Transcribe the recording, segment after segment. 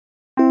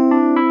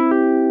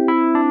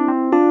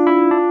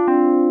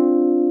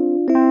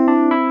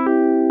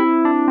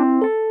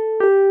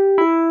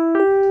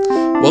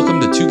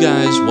Welcome to Two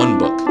Guys, One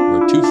Book,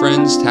 where two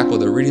friends tackle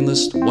their reading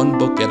list one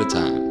book at a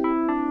time.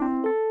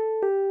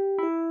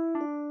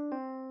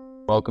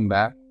 Welcome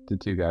back to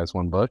Two Guys,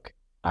 One Book.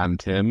 I'm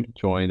Tim,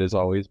 joined as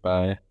always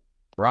by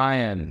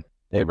Brian.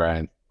 Hey,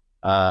 Brian.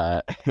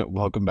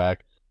 Welcome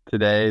back.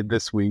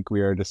 This week, we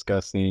are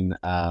discussing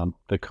The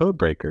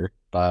Codebreaker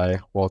by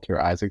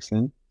Walter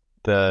Isaacson.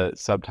 The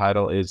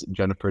subtitle is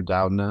Jennifer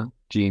Doudna,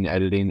 Gene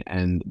Editing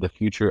and the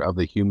Future of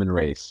the Human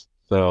Race.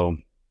 So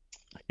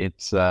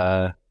it's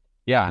a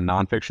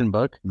nonfiction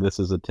book. This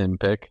is a Tim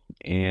pick,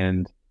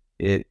 and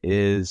it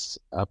is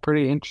a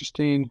pretty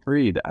interesting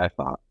read, I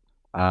thought.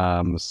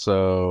 How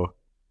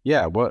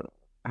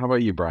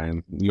about you,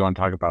 Brian? You want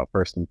to talk about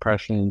first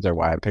impressions or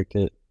why I picked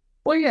it?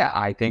 Well, yeah,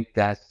 I think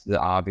that's the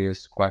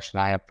obvious question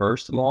I have.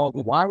 First of all,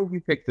 why would we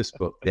pick this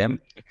book,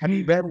 Tim? Have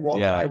you read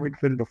Walter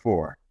Isaacson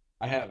before?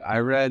 I have. I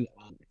read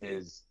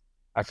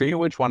I forget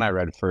which one I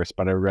read first,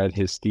 but I read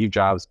his Steve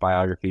Jobs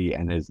biography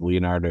and his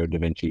Leonardo da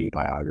Vinci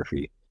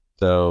biography.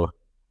 So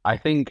I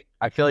feel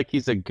like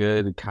he's a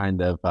good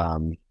kind of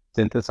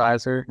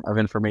synthesizer of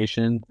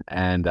information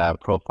and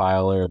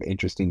profiler of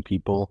interesting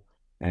people.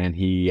 And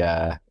he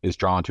is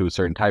drawn to a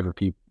certain type of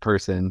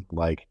person.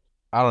 Like,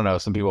 I don't know,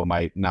 some people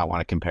might not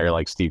want to compare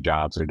like Steve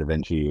Jobs or Da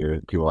Vinci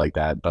or people like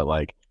that, but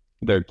like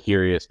they're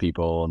curious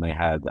people and they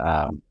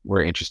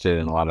were interested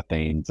in a lot of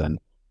things and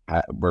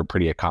were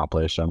pretty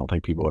accomplished. I don't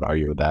think people would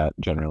argue with that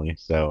generally.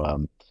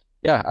 So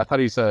I thought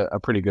he's a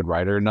pretty good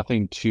writer.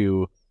 Nothing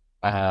too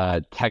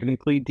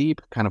technically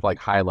deep, kind of like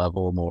high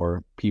level,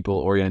 more people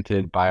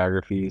oriented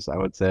biographies, I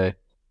would say.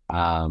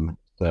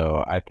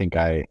 So I think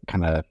I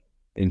kind of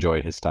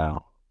enjoyed his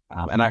style.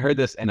 And I heard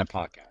this in a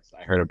podcast.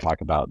 I heard him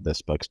talk about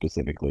this book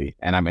specifically,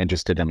 and I'm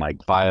interested in like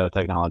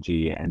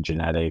biotechnology and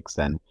genetics,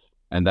 and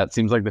that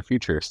seems like the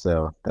future.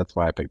 So that's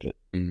why I picked it.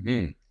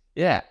 Mm-hmm.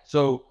 Yeah.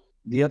 So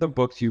the other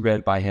books you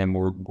read by him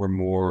were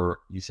more,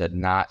 you said,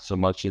 not so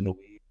much in the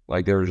weeds.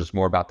 Like they were just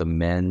more about the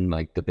men,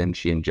 like Da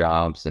Vinci and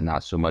Jobs, and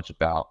not so much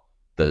about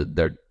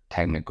their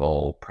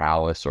technical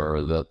prowess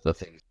or the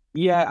things.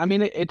 Yeah, I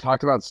mean, it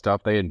talked about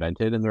stuff they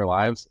invented in their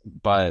lives,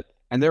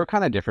 and they were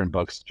kind of different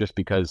books just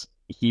because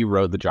he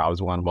wrote the Jobs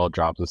one while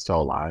Jobs was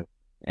still alive,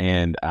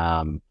 and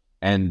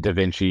Da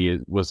Vinci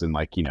was in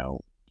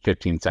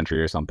 15th century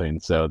or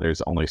something. So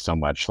there's only so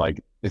much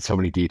so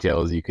many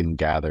details you can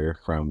gather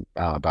from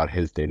about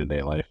his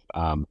day-to-day life.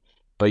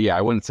 But yeah,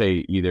 I wouldn't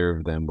say either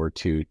of them were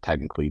too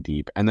technically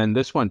deep. And then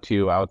this one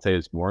too, I would say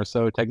is more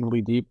so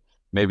technically deep.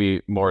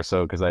 Maybe more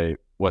so because I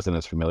wasn't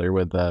as familiar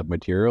with the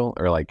material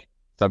or like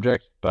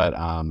subject, but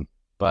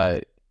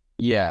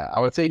yeah, I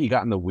would say he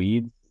got in the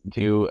weeds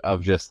too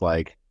of just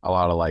like a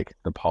lot of like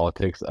the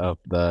politics of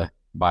the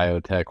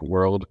biotech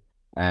world,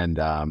 and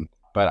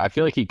but I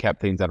feel like he kept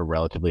things at a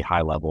relatively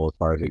high level as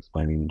far as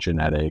explaining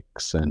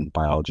genetics and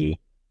biology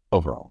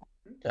overall.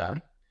 Okay.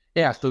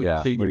 Yeah. So Yeah.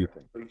 what do you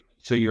think?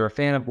 So you're a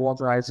fan of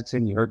Walter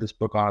Isaacson. You heard this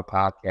book on a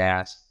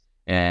podcast,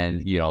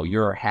 and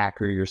you're a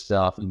hacker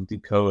yourself and do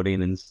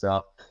coding and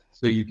stuff.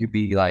 So you could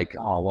be like,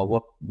 oh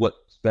well,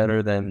 what's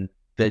better than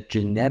the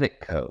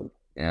genetic code,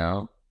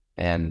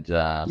 And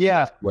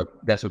that's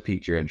what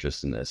piqued your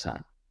interest in this, huh?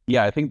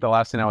 Yeah, I think the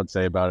last thing I would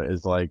say about it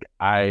is like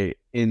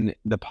in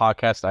the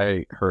podcast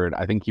I heard,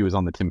 I think he was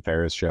on the Tim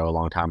Ferriss show a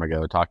long time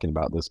ago talking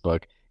about this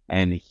book,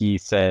 and he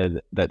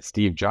said that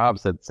Steve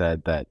Jobs had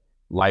said that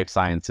life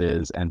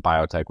sciences and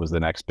biotech was the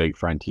next big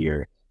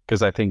frontier,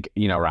 because I think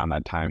around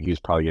that time he was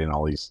probably getting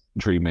all these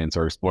treatments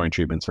or exploring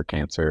treatments for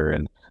cancer,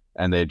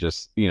 and they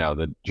just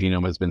the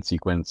genome has been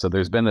sequenced, so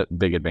there's been a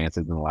big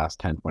advances in the last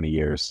 10-20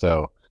 years.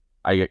 So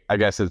I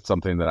guess it's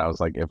something that I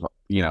was like, if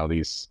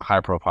these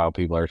high profile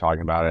people are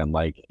talking about it, and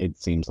like it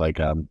seems like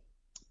a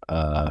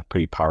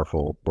pretty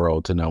powerful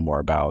world to know more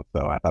about,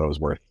 so I thought it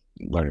was worth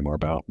learning more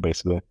about,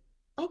 basically.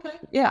 Okay.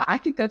 Yeah, I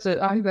think that's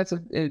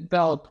a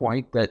valid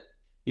point that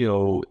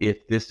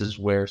if this is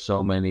where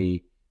so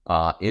many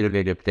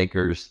innovative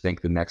thinkers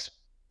think the next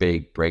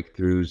big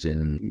breakthroughs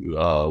in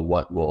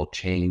what will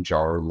change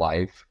our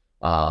life,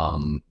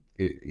 then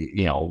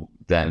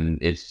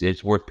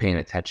it's worth paying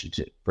attention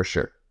to for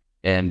sure.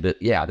 And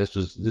this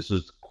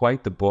was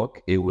quite the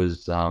book. It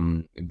was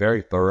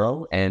very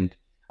thorough. And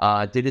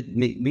did it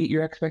meet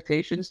your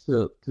expectations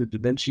to Da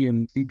Vinci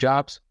and Steve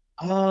Jobs?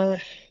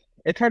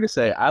 It's hard to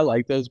say. I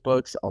like those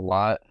books a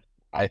lot.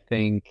 I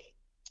think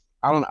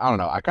I don't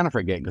know. I kind of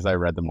forget because I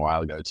read them a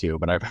while ago too,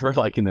 but I remember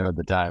liking them at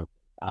the time.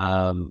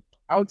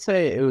 I would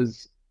say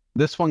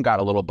this one got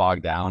a little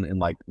bogged down in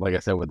like I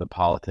said, with the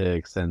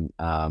politics, and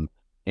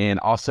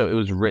also it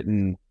was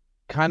written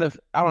kind of,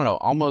 I don't know,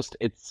 almost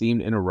it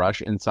seemed in a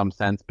rush in some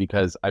sense,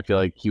 because I feel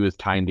like he was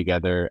tying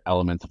together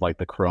elements of like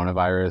the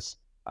coronavirus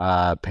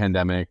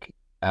pandemic,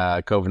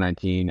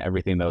 COVID-19,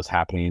 everything that was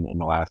happening in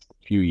the last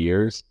few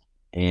years.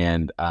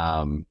 And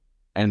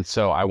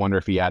so I wonder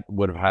if he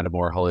would have had a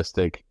more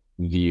holistic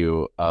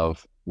view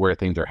of where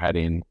things are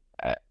heading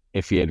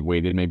if he had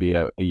waited maybe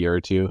a year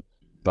or two.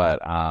 But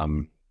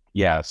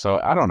so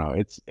I don't know.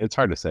 It's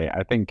hard to say.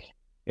 I think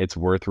it's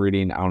worth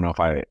reading. I don't know if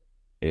I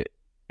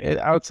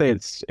would say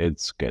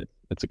it's good.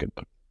 It's a good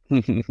book.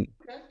 Okay,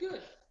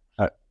 good.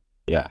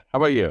 Yeah. How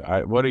about you?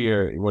 What are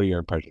your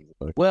impressions of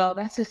the book? Well,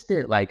 that's just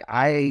it. Like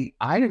I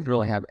didn't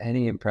really have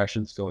any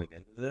impressions going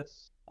into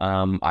this.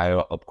 I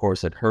of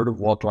course had heard of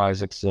Walter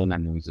Isaacson. I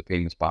knew he's a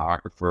famous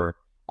biographer.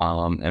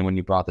 And when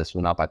you brought this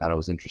one up, I thought it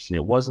was interesting.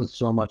 It wasn't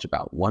so much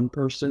about one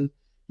person.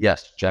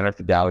 Yes,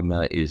 Jennifer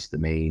Doudna is the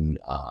main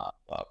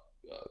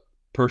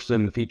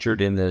person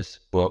featured in this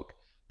book,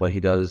 but he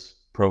does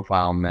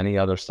profile many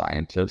other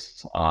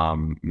scientists,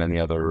 many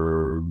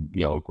other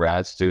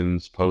grad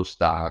students,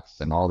 postdocs,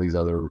 and all these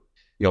other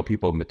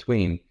people in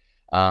between,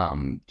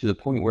 to the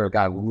point where it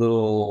got a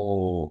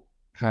little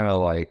kind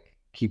of like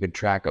keeping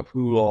track of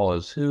who all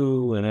is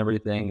who and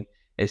everything.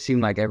 It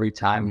seemed like every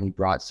time he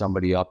brought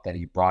somebody up that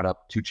he brought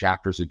up 2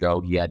 chapters ago,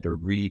 he had to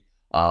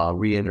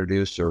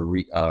reintroduce or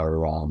he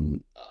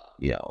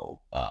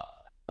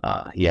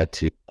had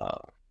to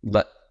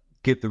let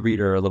give the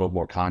reader a little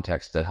more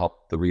context to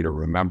help the reader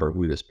remember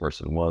who this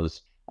person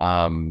was.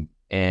 And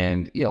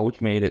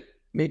which made it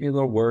maybe a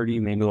little wordy,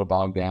 maybe a little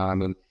bogged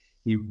down. And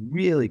he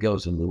really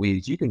goes into the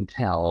weeds. You can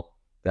tell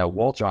that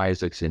Walter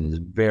Isaacson is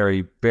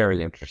very,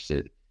 very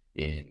interested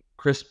in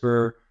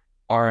CRISPR,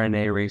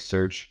 RNA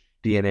research,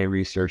 DNA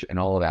research, and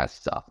all of that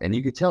stuff. And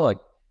you could tell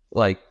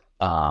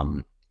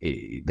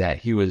that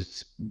he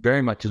was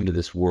very much into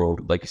this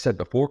world. Like you said,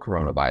 before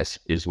coronavirus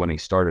is when he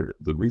started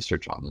the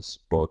research on this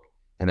book.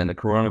 And then the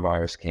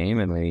coronavirus came,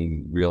 and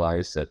they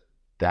realized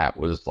that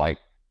was like,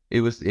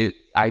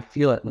 I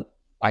feel that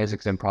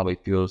Isaacson probably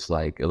feels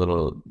like a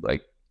little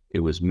like it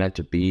was meant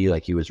to be.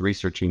 Like he was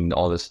researching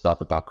all this stuff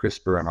about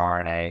CRISPR and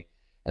RNA,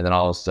 and then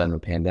all of a sudden a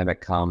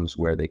pandemic comes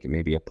where they can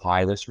maybe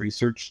apply this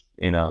research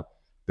in a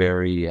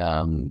very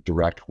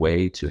direct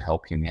way to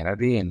help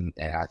humanity. And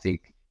I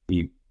think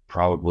he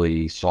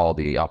probably saw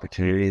the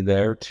opportunity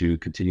there to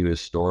continue his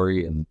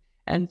story.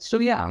 And so,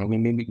 yeah, I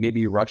mean,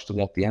 maybe he rushed it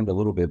at the end a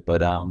little bit,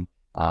 but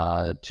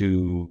it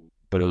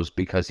was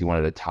because he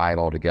wanted to tie it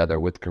all together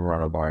with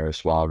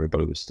coronavirus while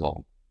everybody was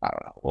still, I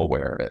don't know,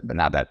 aware of it, but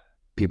not that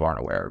people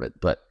aren't aware of it.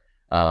 But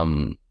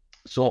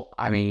so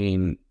I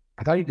mean,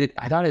 I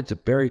thought it's a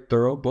very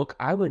thorough book.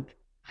 I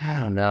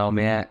don't know,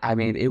 man. I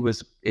mean,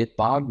 it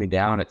bogged me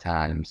down at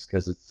times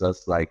because it's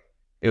just like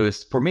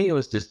for me, it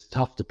was just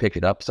tough to pick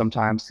it up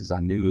sometimes because I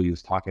knew he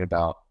was talking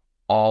about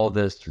all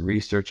this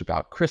research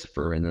about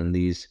CRISPR and then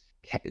these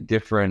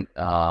different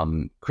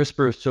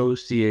CRISPR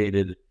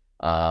associated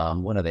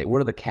what are they?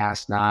 What are the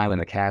Cas9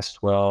 and the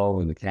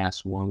Cas12 and the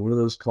Cas1? What are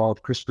those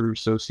called? CRISPR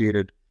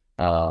associated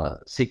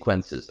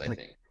sequences, I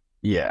think.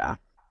 Yeah.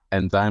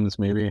 Enzymes,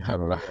 maybe. I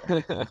don't know.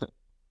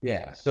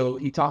 Yeah. So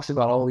he talks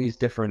about all these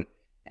different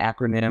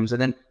acronyms,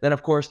 and then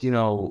of course,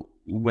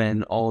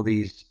 when all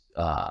these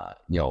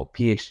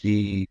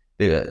PhD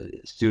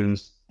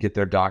students get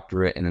their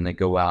doctorate, and then they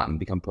go out and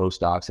become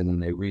postdocs, and then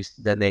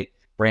they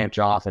branch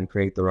off and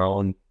create their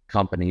own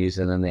companies,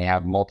 and then they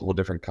have multiple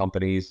different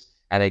companies.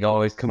 And they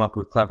always come up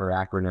with clever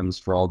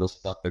acronyms for all this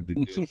stuff they're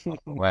doing.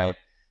 Way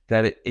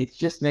that it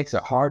just makes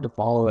it hard to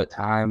follow at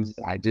times.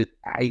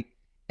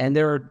 And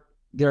there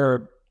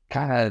are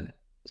kind of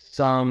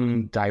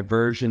some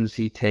diversions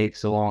he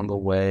takes along the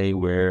way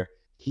where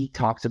he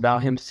talks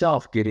about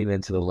himself getting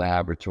into the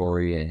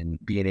laboratory and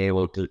being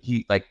able to.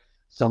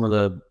 Some of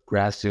the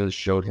grad students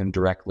showed him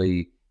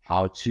directly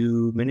how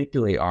to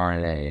manipulate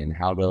RNA and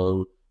how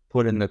to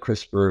put in the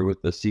CRISPR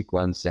with the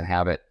sequence and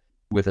have it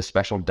with a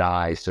special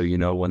dye, so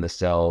when the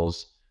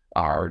cells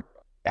are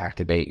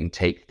activate and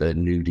take the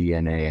new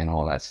DNA and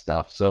all that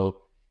stuff.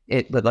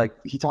 But like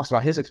he talks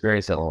about his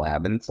experience at the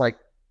lab, and it's like,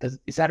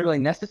 is that really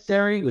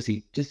necessary? Was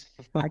he just?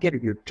 I get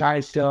it. You're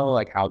trying to show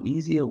like how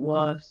easy it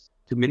was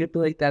to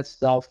manipulate that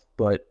stuff,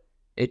 but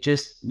it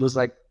just was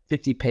like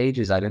 50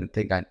 pages. I didn't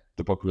think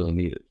the book really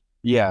needed.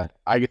 Yeah,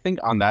 I think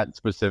on that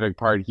specific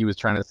part, he was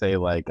trying to say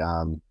like,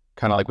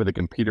 kind of like with the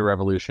computer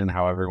revolution,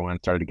 how everyone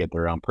started to get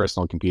their own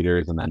personal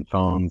computers and then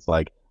phones.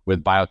 Like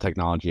with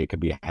biotechnology, it could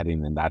be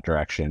heading in that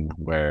direction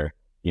where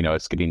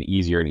it's getting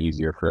easier and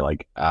easier for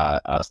like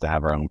us to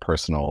have our own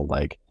personal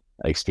like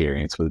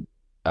experience with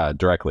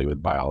directly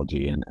with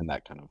biology and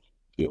that kind of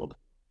field.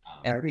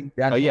 And I think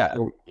that's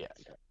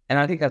and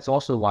I think that's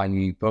also why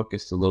you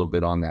focused a little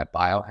bit on that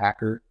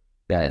biohacker,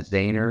 that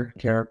Zahner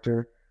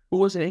character, who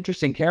was an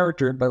interesting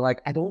character, but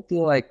like I don't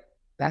feel like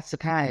that's the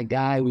kind of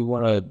guy we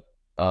want to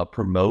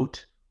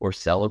promote or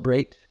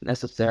celebrate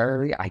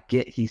necessarily. I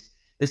get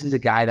this is a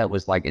guy that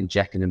was like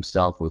injecting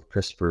himself with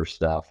CRISPR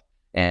stuff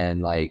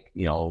and like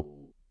trying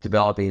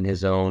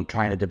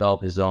to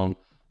develop his own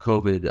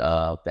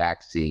COVID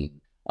vaccine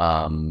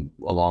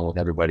along with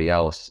everybody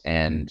else,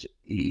 and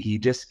he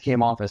just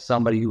came off as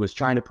somebody who was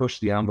trying to push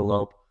the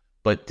envelope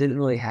but didn't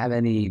really have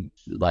any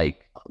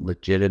like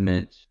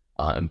legitimate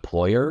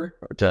employer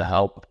to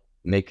help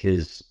make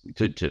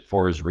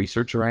for his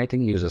research or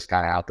anything. He was just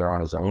kind of out there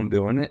on his own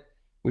doing it,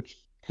 which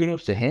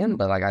kudos to him,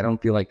 but like I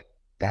don't feel like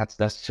that's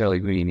necessarily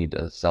who you need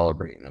to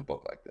celebrate in a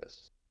book like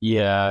this.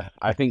 Yeah,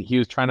 I think he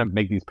was trying to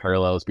make these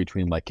parallels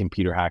between like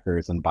computer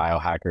hackers and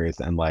biohackers,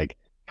 and like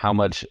how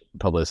much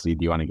publicity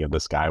do you want to give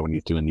this guy when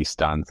he's doing these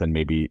stunts and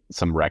maybe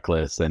some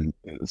reckless and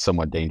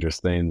somewhat dangerous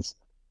things.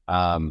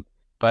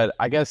 But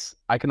I guess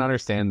I can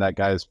understand that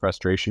guy's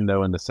frustration,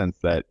 though, in the sense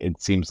that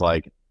it seems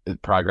like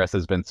progress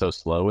has been so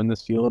slow in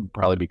this field,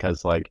 probably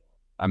because like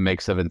a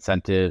mix of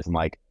incentives and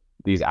like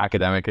these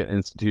academic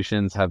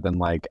institutions have been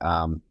like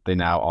they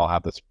now all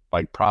have this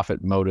like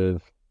profit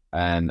motive,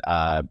 and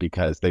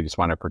because they just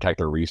want to protect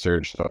their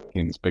research, so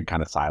it's been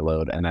kind of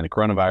siloed. And then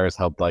coronavirus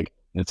helped like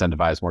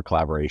incentivize more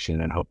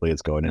collaboration, and hopefully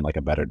it's going in like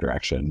a better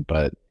direction.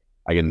 But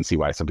I can see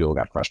why some people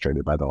got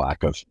frustrated by the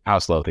lack of how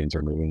slow things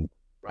are moving.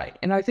 Right.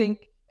 And I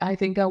think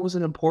that was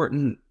an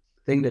important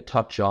thing to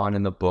touch on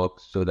in the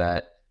book, so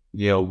that,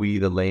 we,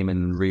 the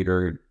layman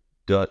reader,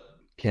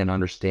 can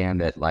understand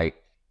that, like,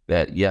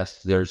 that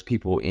yes, there's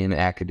people in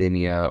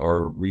academia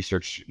or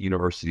research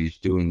universities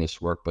doing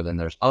this work, but then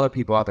there's other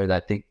people out there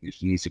that think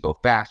this needs to go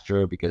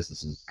faster because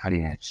this is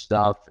cutting edge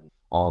stuff and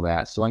all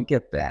that. So I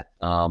get that.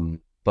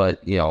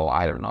 But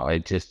I don't know.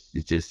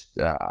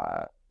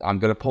 I'm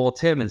gonna pull a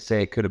Tim and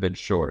say it could have been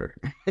shorter.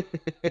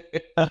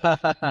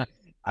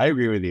 I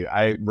agree with you.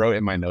 I wrote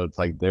in my notes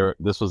like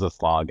this was a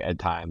slog at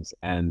times,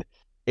 and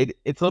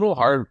it's a little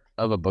hard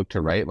of a book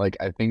to write. Like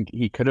I think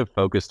he could have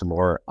focused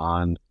more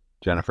on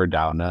Jennifer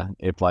Doudna.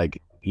 If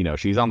like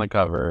she's on the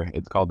cover,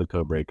 it's called The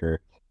Codebreaker.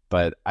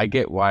 But I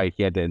get why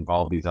he had to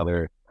involve these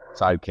other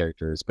side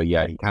characters. But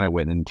yeah, he kind of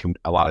went into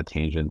a lot of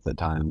tangents at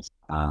times.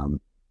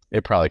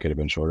 It probably could have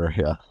been shorter.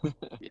 Yeah.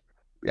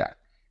 Yeah,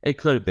 it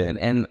could have been,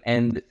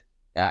 and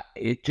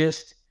it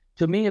just,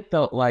 to me, it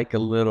felt like a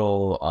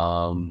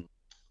little,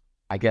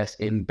 I guess,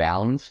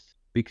 imbalanced,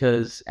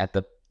 because at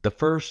the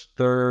first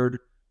third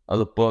of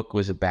the book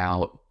was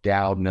about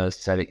Doudna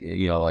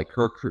setting, like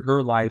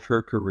her life,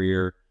 her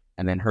career,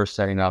 and then her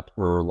setting up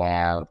her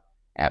lab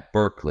at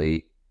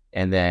Berkeley,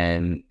 and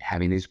then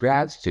having these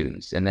grad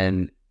students, and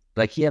then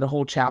like he had a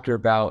whole chapter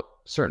about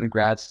certain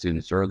grad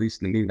students, or at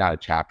least maybe not a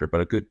chapter,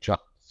 but a good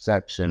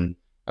section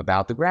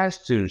about the grad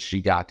students she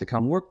got to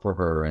come work for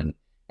her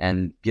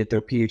and get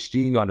their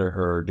PhD under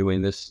her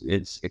doing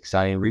it's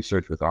exciting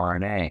research with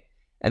RNA.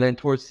 And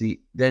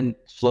then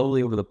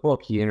slowly over the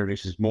book, he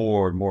introduces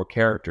more and more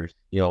characters,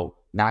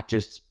 not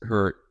just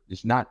her,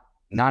 it's not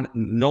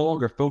no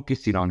longer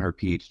focusing on her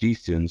PhD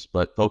students,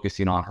 but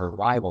focusing on her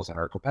rivals and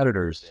her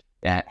competitors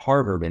at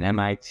Harvard and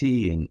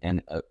MIT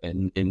and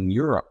in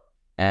Europe.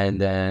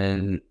 And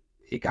then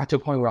it got to a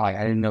point where I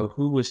didn't know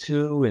who was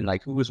who and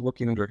like who was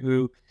working under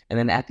who. And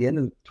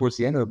then towards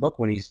the end of the book,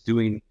 when he's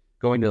going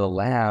to the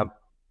lab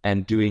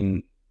and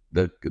doing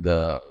the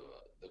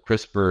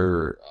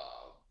CRISPR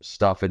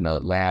stuff in the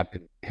lab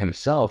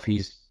himself,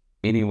 he's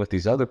meeting with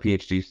these other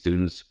PhD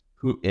students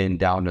who in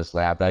Doudna's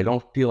lab that I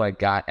don't feel like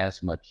got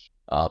as much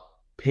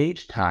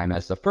page time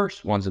as the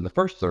first ones in the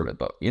first third of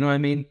the book. You know what I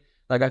mean?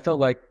 Like I felt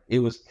like it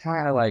was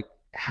kind of like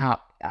how,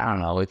 I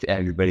don't know if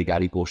everybody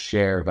got equal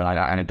share, but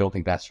I don't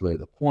think that's really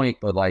the point.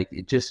 But like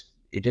it just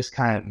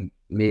kind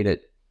of made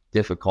it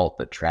difficult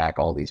to track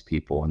all these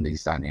people and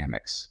these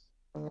dynamics.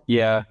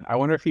 Yeah, I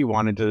wonder if he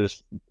wanted to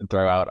just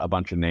throw out a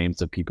bunch of names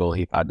of people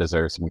he thought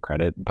deserved some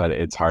credit, but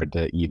it's hard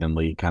to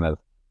evenly kind of,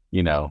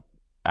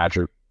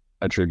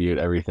 attribute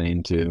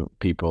everything to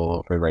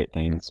people for right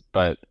things,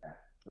 but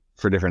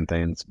for different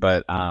things.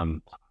 But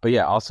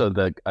yeah, also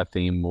a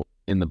theme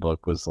in the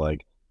book was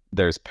like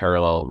there's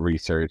parallel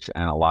research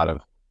and a lot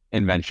of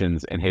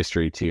inventions in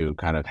history too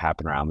kind of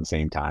happen around the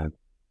same time.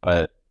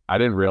 But I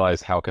didn't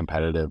realize how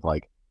competitive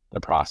like the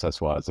process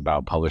was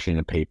about publishing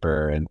a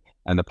paper and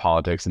the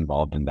politics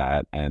involved in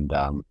that, and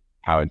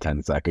how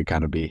intense that could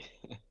kind of be.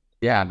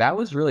 Yeah, that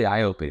was really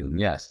eye-opening.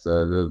 Yes,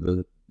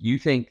 the you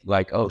think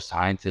like, oh,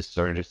 scientists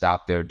are just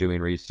out there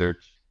doing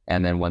research,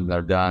 and then when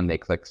they're done, they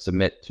click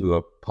submit to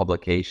a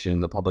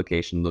publication. The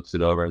publication looks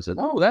it over and says,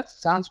 oh, that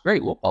sounds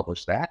great, we'll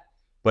publish that.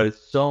 But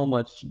it's so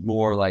much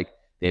more like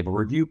they have a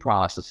review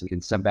process and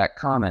can send back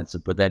comments,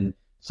 but then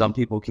some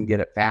people can get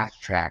it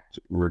fast-tracked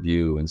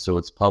review, and so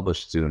it's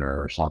published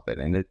sooner or something.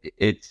 And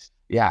it's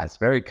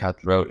very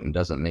cutthroat and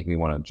doesn't make me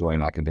want to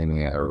join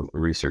academia or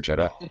research at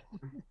all.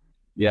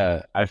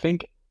 Yeah, I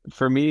think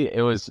for me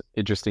it was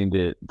interesting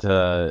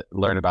to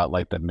learn about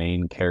like the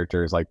main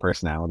characters, like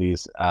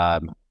personalities.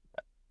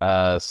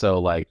 So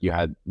like you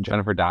had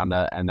Jennifer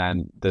Doudna, and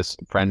then this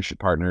French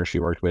partner she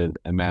worked with,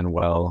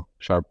 Emmanuel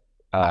Sharp.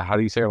 How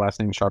do you say her last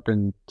name?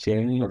 Charpentier?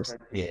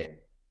 Yeah.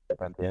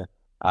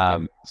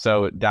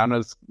 So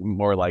Doudna's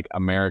more like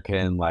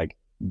American, like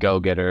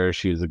go-getter.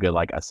 She was a good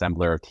like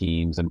assembler of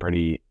teams and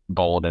pretty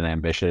bold and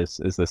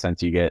ambitious is the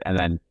sense you get. And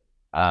then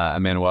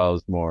Emmanuel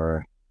is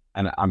more,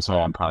 and I'm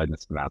sorry, I'm probably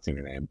mispronouncing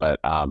her name, but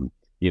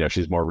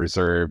she's more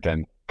reserved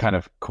and kind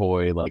of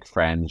coy, like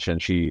French, and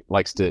she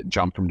likes to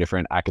jump from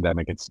different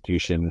academic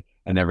institution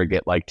and never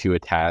get like too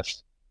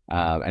attached.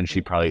 And she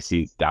probably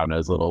sees Doudna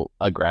as a little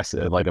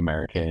aggressive, like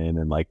American,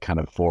 and like kind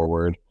of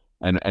forward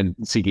and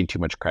seeking too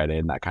much credit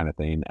and that kind of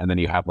thing. And then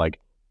you have like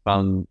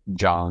Feng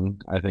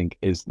Zhang, I think,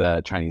 is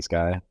the Chinese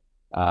guy.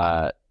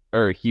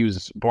 Or he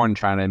was born in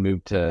China and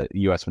moved to the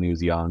US when he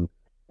was young.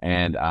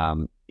 And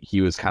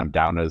he was kind of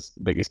Doudna's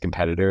biggest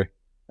competitor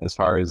as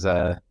far as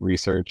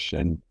research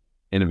and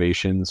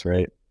innovations,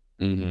 right?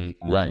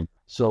 Mm-hmm. Right.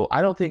 So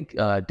I don't think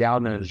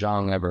Doudna and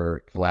Zhang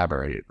ever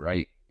collaborated,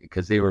 right?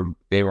 Because they were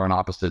on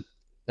opposite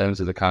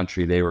ends of the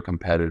country. They were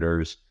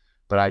competitors.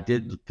 But I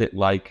did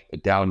like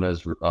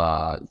Doudna's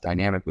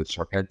dynamic with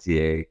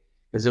Charpentier,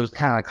 because it was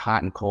kind of like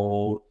hot and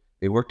cold.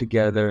 They worked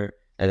together,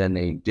 and then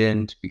they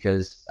didn't,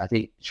 because I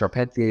think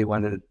Charpentier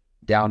wanted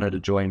Doudna to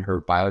join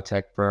her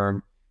biotech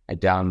firm, and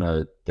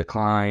Doudna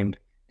declined.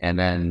 And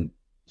then,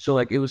 so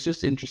like, it was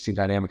just interesting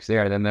dynamics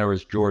there. And then there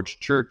was George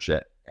Church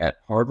at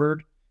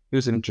Harvard. He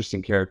was an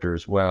interesting character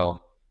as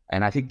well.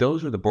 And I think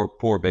those were the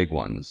four big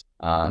ones.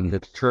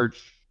 The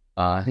Church,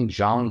 I think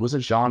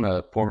wasn't Jean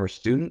a former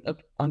student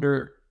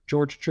under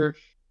George Church?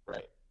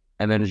 Right.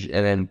 And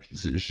then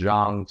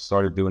Jean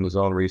started doing his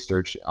own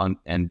research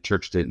and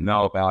Church didn't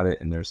know about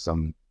it. And there's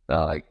some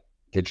like,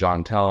 did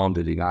Jean tell him?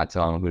 Did he not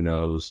tell him? Who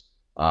knows?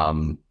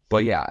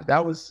 But yeah,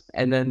 that was,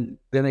 and then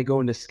they go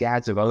into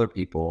scads of other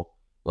people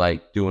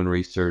like doing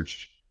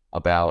research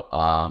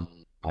about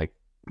like,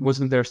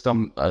 wasn't there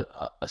some a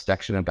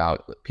section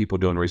about people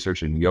doing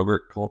research in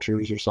yogurt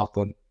cultures or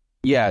something?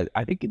 Yeah,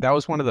 I think that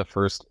was one of the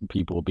first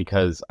people,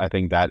 because I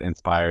think that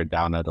inspired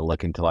Doudna to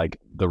look into like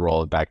the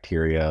role of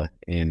bacteria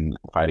in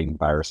fighting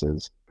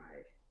viruses.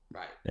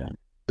 Right. Yeah.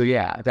 So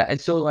yeah, and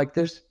so like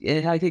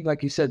and I think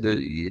like you said,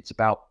 it's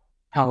about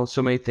how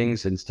so many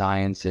things in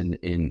science and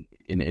in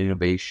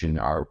innovation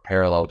are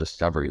parallel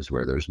discoveries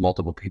where there's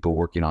multiple people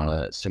working on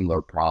a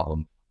similar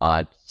problem,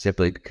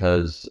 simply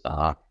because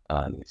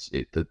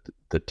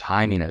the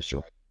timing is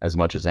right as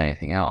much as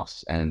anything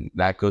else. And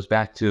that goes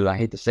back to, I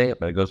hate to say it,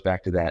 but it goes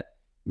back to that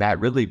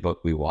Matt Ridley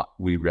book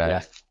we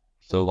read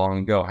so long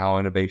ago, How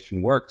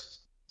Innovation Works.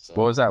 So,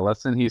 what was that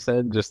lesson he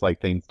said? Just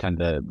like things tend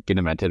to get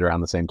invented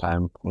around the same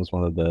time was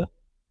one of the...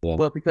 Yeah.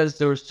 Well, because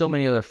there were so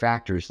many other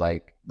factors,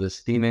 like the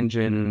steam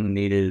engine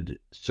needed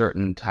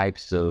certain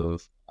types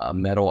of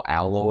metal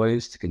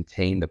alloys to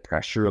contain the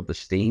pressure of the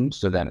steam,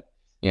 so that,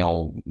 you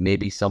know,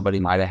 maybe somebody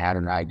might have had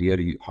an idea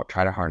to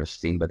try to harness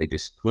steam, but they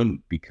just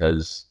couldn't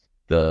because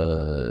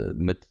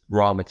the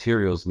raw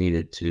materials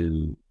needed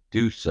to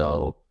do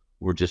so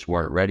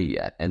weren't ready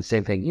yet. And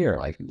same thing here,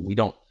 like we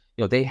don't,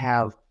 you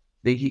know,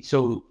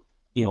 so,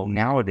 you know,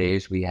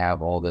 nowadays we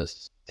have all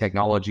this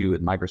technology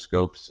with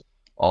microscopes,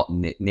 all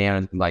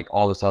like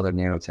all this other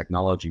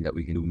nanotechnology that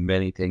we can do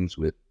many things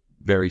with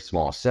very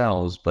small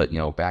cells. But, you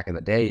know, back in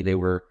the day, they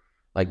were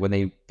like, when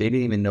they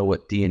didn't even know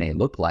what DNA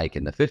looked like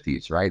in the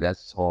 50s, right?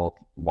 That's all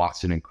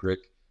Watson and Crick,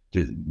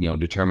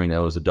 determining that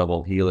it was a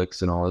double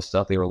helix and all this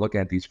stuff. They were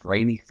looking at these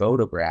grainy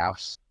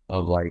photographs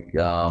of like,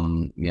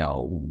 trying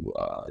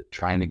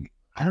to,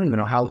 I don't even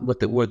know what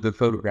the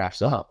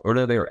photographs up, or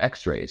no, they were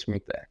X-rays,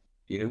 weren't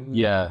they?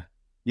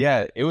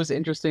 Yeah, it was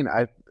interesting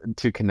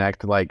to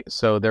connect, like,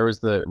 so there was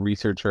the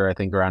researcher, I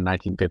think around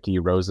 1950,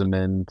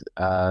 Rosamond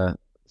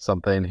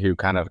something, who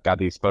kind of got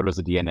these photos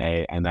of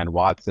DNA, and then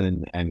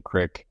Watson and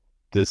Crick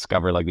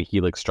discovered like the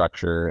helix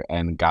structure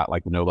and got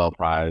like the Nobel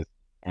Prize.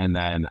 And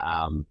then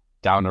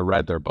Doudna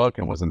read their book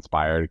and was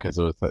inspired because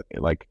it was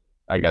like,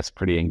 I guess,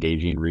 pretty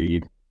engaging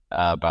read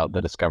about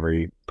the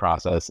discovery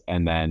process.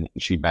 And then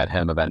she met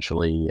him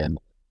eventually,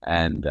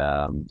 and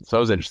so it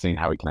was interesting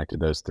how we connected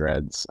those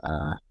threads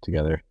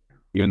together,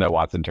 even though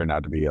Watson turned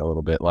out to be a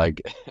little bit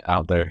like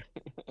out there.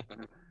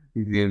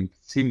 He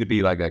seemed to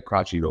be like a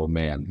crotchety old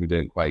man who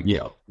didn't quite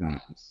get.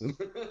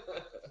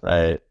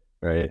 Right.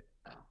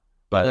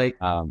 But like,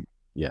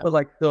 yeah. But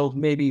like, so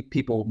maybe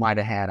people might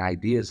have had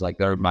ideas, like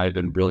there might have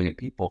been brilliant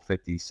people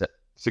 50,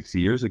 60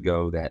 years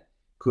ago that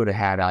could have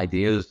had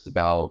ideas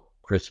about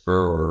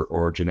CRISPR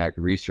or genetic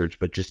research,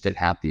 but just didn't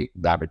have the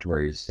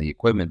laboratories, the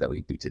equipment that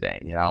we do today,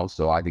 you know?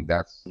 So I think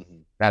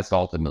that's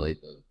ultimately,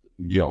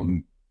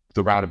 the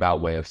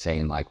roundabout way of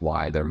saying like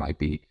why there might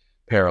be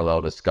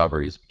parallel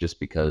discoveries, just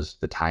because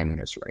the timing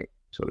is right,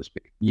 so to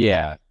speak.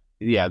 Yeah,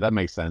 that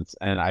makes sense.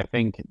 And I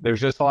think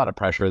there's just a lot of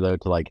pressure though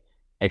to like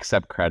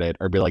accept credit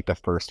or be like the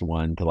first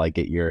one to like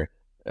get your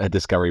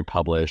discovery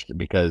published,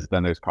 because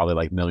then there's probably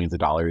like millions of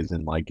dollars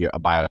in like a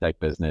biotech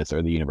business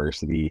or the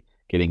university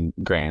getting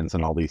grants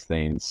and all these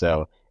things.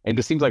 So it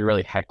just seems like a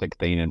really hectic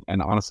thing,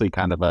 and honestly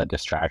kind of a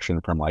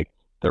distraction from like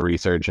the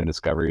research and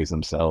discoveries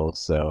themselves.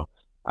 So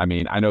I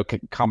mean, I know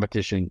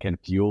competition can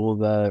fuel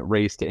the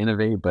race to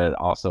innovate, but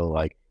also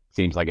like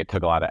seems like it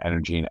took a lot of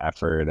energy and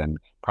effort, and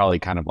probably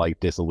kind of like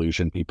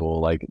disillusioned people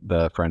like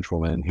the French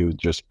woman who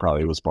just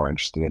probably was more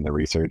interested in the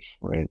research,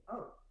 right?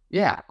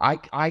 Yeah,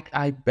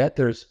 I bet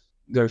there's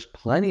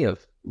plenty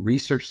of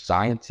research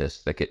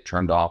scientists that get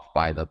turned off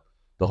by the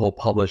whole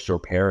publish or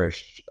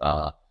perish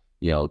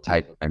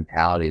type of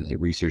mentality that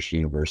research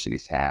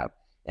universities have.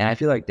 And I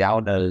feel like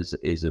Doudna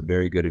is a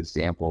very good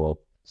example of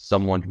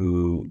someone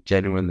who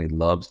genuinely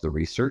loves the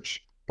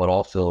research, but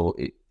also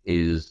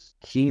is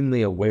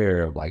keenly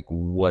aware of like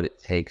what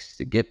it takes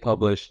to get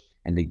published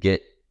and to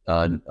get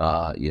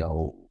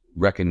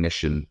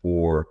recognition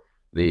for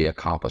the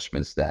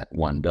accomplishments that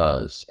one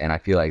does. And I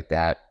feel like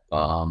that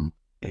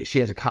she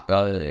has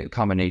a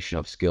combination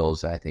of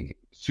skills that I think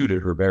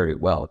suited her very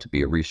well to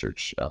be a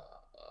researcher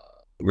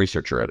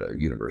at a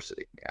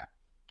university.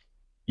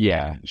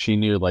 Yeah, she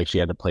knew like she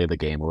had to play the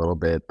game a little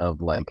bit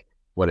of like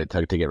what it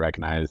took to get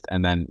recognized.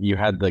 And then you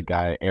had the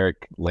guy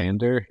Eric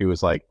Lander, who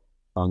was like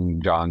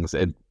Feng Zhang's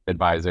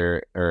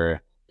advisor,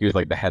 or he was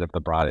like the head of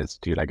the Broad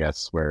Institute, I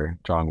guess, where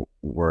Zhang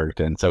worked.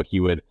 And so he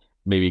would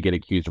maybe get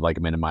accused of like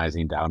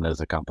minimizing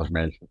Doudna's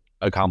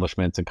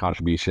accomplishments and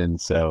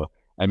contributions. So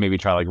and maybe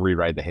try like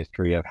rewrite the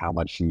history of how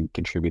much she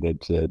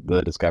contributed to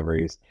the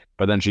discoveries.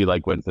 But then she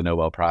like wins the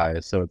Nobel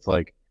Prize. So it's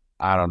like,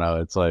 I don't know.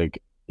 It's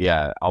like,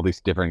 yeah, all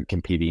these different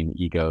competing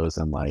egos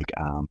and like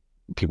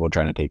people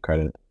trying to take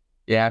credit.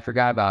 Yeah, I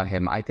forgot about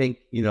him. I think,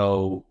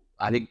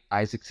 I think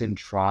Isaacson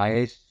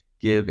tries to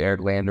give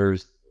Eric Lander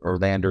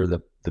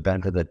the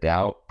benefit of the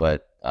doubt,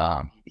 but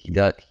he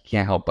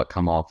can't help but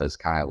come off as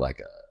kind of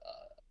like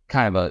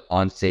an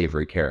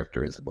unsavory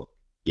character in the book.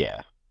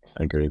 Yeah,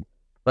 agreed.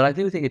 But I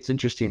do think it's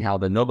interesting how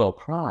the Nobel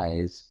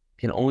Prize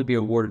can only be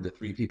awarded to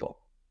 3 people.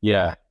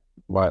 Yeah.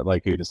 Why,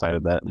 like who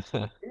decided that?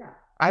 Yeah.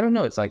 I don't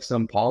know. It's like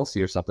some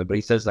policy or something, but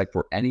he says like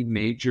for any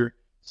major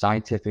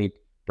scientific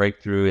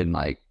breakthrough in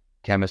like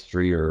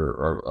chemistry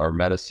or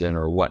medicine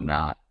or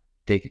whatnot,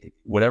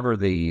 whatever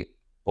the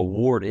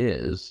award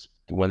is,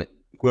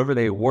 whoever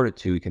they award it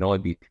to, it can only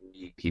be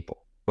 3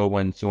 people. But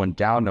when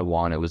Doudna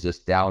won, it was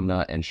just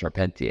Doudna and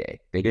Charpentier.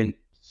 They didn't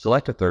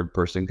select a third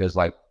person because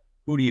like,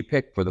 who do you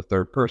pick for the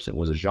third person?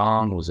 Was it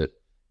Jean? Was it,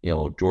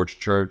 George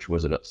Church?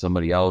 Was it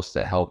somebody else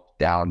that helped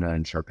Doudna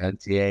and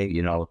Charpentier?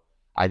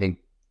 I think,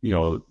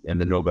 and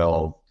the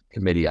Nobel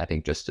Committee, I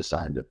think, just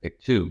decided to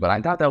pick 2. But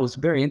I thought that was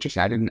very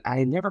interesting. I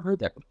had never heard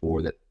that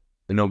before, that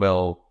the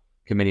Nobel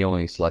Committee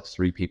only selects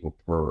 3 people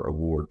per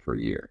award per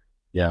year.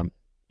 Yeah.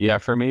 Yeah.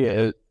 For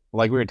me,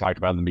 like we were talking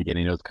about in the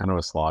beginning, it was kind of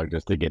a slog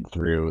just to get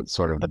through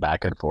sort of the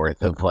back and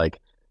forth of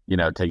like,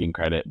 taking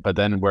credit. But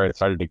then where it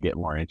started to get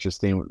more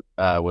interesting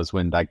was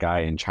when that guy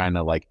in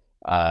China like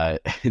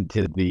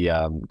did the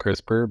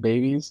CRISPR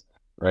babies,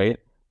 right?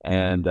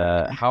 And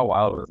how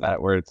wild was that?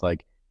 Where it's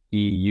like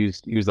he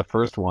was the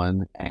first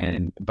one,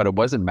 but it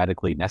wasn't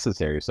medically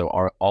necessary. So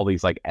all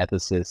these like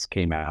ethicists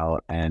came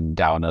out, and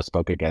Doudna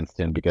spoke against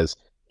him because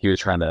he was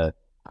trying to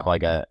have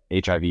like a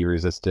HIV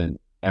resistant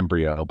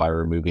embryo by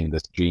removing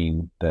this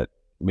gene that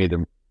made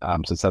them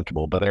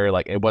susceptible. But they're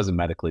like, it wasn't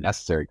medically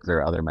necessary because there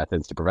are other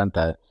methods to prevent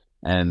that.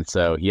 And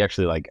so he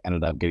actually like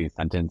ended up getting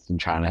sentenced in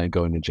China and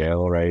going to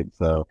jail, right?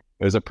 So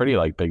it was a pretty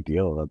like big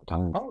deal at the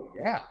time. Oh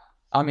yeah,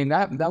 I mean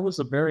that was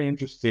a very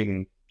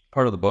interesting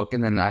part of the book,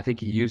 and then I think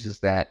he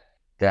uses that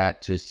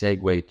to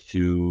segue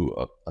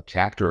to a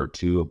chapter or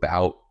 2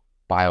 about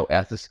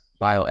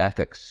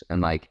bioethics,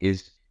 and like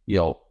is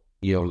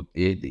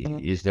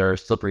there a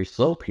slippery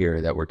slope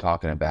here that we're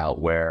talking about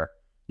where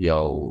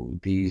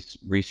these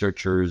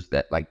researchers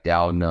that like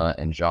Doudna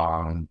and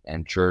Jean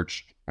and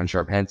Church and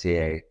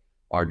Charpentier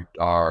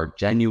are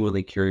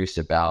genuinely curious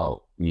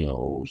about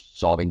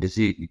solving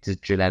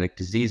genetic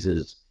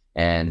diseases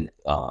and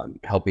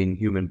helping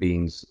human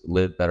beings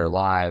live better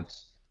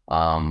lives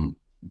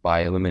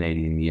by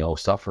eliminating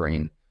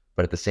suffering,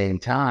 but at the same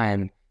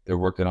time they're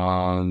working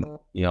on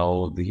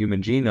the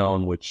human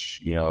genome,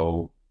 which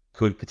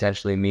could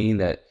potentially mean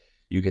that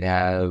you could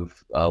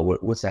have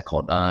what's that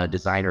called,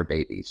 designer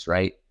babies,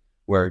 right,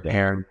 where a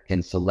parent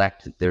can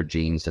select their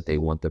genes that they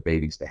want their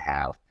babies to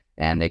have,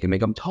 and they can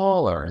make them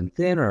taller and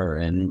thinner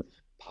and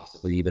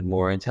possibly even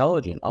more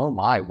intelligent. Oh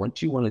my,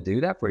 wouldn't you want to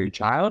do that for your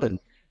child? And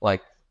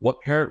like,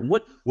 what parent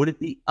would it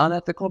be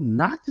unethical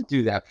not to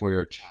do that for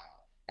your child?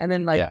 And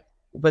then like,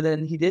 but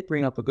then he did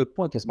bring up a good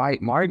point, because my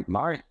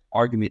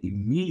argument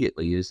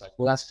immediately is like,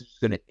 well, that's just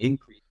going to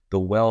increase the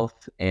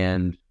wealth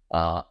and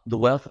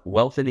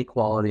wealth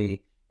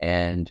inequality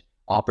and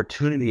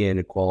opportunity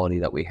inequality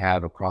that we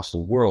have across the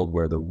world,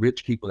 where the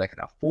rich people that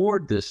can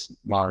afford this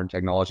modern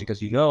technology,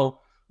 because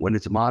when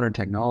it's a modern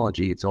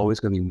technology, it's always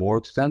going to be more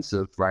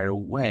expensive right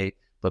away,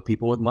 but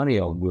people with money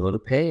are willing to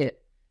pay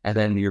it. And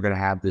then you're going to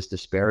have this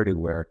disparity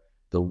where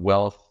the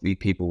wealthy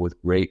people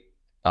with great,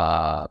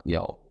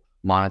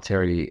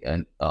 monetary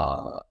and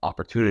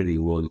opportunity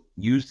will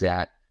use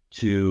that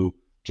to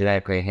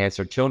genetically enhance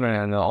their children,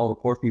 and all the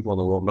poor people in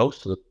the world,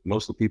 most of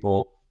the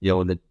people,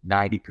 in the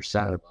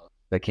 90%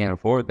 that can't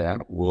afford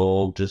that,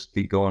 will just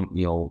be going,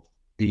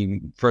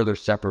 being further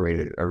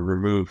separated or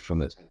removed from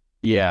this.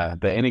 Yeah,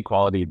 the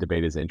inequality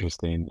debate is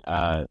interesting.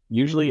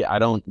 Usually I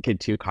don't get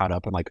too caught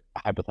up in like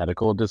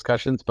hypothetical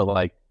discussions, but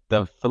like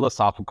the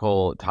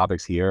philosophical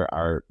topics here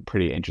are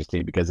pretty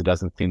interesting because it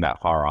doesn't seem that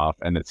far off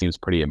and it seems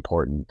pretty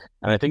important.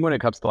 And I think when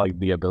it comes to like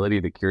the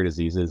ability to cure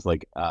diseases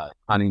like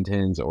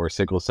Huntington's or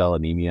sickle cell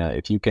anemia,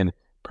 if you can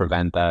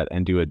prevent that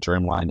and do a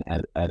germline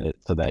edit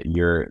so that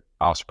your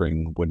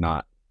offspring could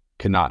not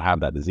have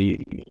that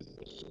disease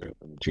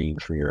gene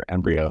for your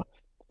embryo,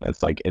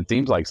 it's like, it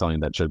seems like something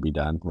that should be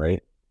done,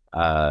 right?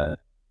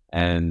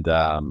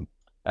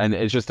 And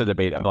it's just a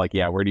debate of like,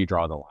 yeah, where do you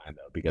draw the line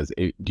though? Because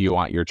do you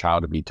want your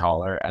child to be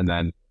taller? And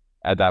then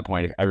at that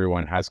point, if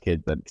everyone has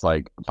kids that's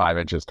like 5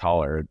 inches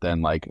taller,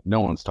 then like no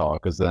one's tall,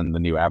 because then the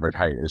new average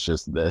height is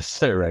just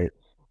this, right?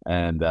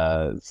 And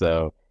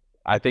so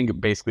I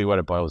think basically what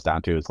it boils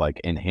down to is like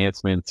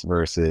enhancements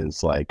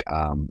versus like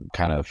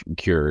kind of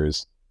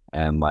cures,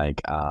 and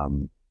like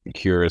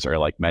cures or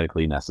like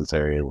medically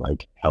necessary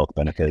like health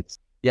benefits.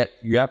 Yeah,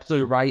 you're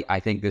absolutely right. I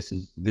think this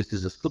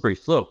is a slippery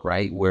slope,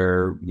 right?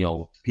 Where,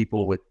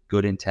 people with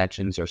good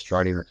intentions are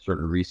starting a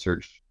certain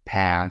research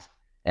path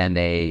and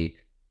they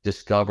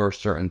discover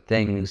certain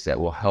things that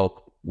will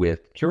help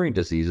with curing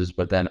diseases,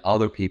 but then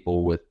other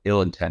people with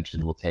ill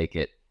intention will take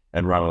it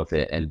and run with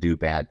it and do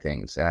bad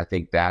things. And I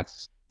think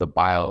that's the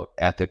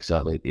bioethics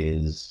of it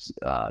is,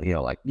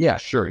 like, yeah,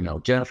 sure,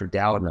 Jennifer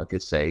Doudna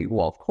could say,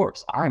 well, of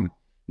course, I'm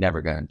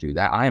never going to do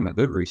that. I am a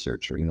good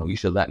researcher. You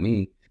should let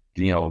me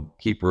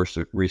keep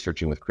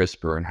researching with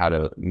CRISPR and how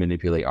to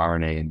manipulate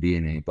RNA and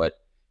DNA, but,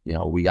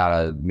 we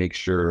got to make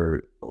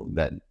sure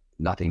that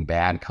nothing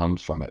bad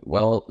comes from it.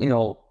 Well,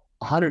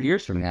 100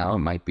 years from now, it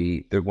might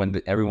be there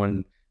when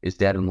everyone is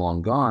dead and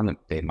long gone,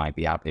 they might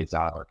be out, it's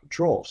out of our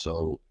control.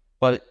 So,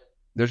 but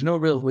there's no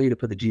real way to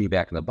put the genie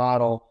back in the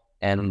bottle.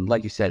 And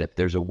like you said, if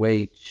there's a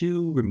way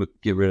to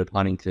get rid of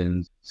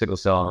Huntington's, sickle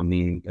cell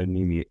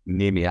anemia,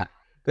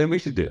 then we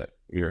should do it.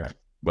 You're right.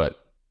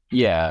 But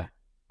yeah,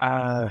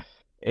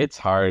 it's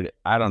hard.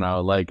 I don't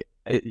know. Like,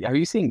 have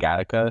you seen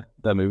Gattaca,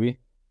 the movie?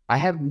 I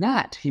have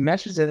not. He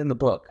mentions it in the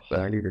book, but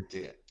I need to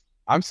see it.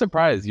 I'm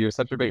surprised you're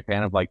such a big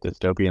fan of like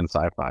dystopian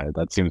sci-fi.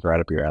 That seems right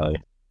up your alley.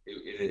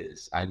 It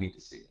is. I need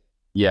to see it.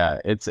 Yeah,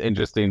 it's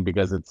interesting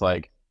because it's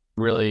like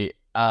really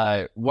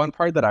one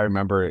part that I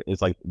remember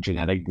is like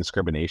genetic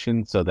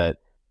discrimination, so that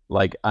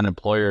like an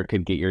employer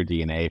could get your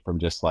DNA from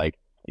just like,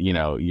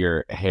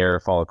 your hair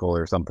follicle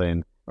or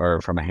something,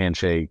 or from a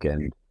handshake,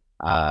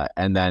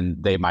 and then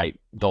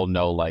they'll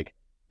know like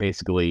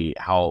basically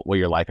what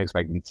your life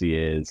expectancy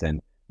is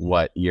and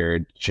what your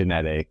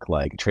genetic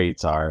like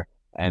traits are.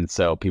 And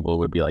so people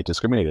would be like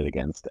discriminated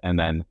against. And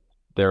then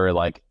there were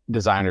like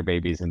designer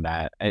babies in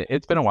that.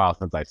 It's been a while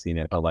since I've seen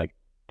it, but like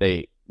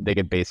they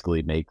could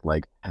basically make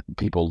like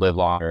people live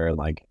longer,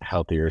 like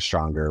healthier,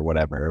 stronger,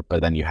 whatever.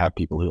 But then you have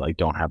people who like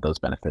don't have those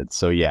benefits.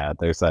 So yeah,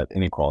 there's that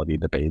inequality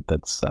debate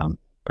that's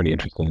pretty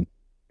interesting.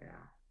 Yeah,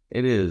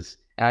 it is.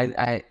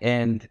 I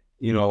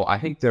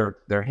think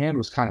their hand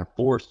was kind of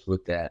forced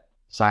with that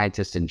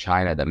scientist in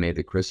China that made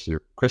the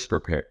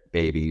CRISPR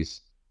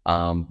babies.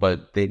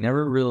 But they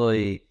never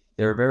really,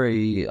 they're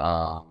very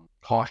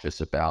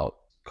cautious about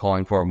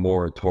calling for a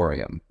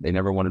moratorium. They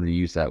never wanted to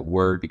use that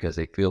word because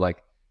they feel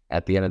like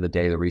at the end of the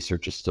day, the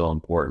research is still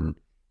important.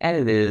 And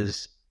it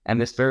is.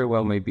 And this very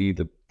well may be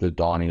the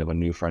dawning of a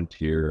new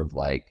frontier of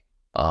like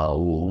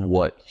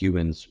what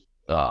human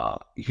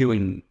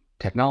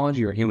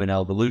technology or human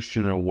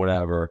evolution or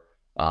whatever.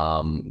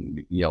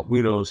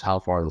 Who knows how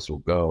far this will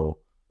go.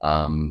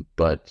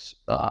 But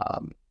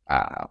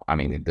I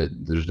mean,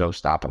 there's no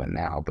stopping it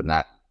now, but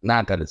not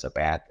that it's a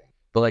bad thing.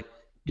 But like,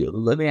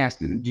 let me ask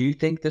you, do you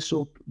think this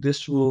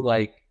will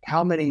like,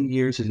 how many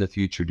years in the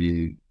future do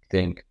you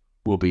think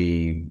we'll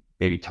be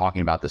maybe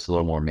talking about this a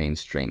little more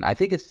mainstream? I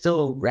think it's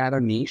still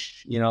rather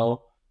niche,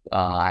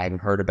 I haven't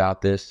heard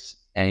about this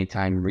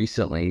anytime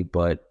recently,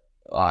 but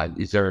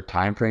is there a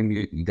time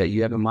frame that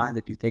you have in mind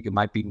that you think it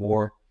might be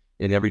more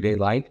in everyday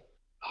life?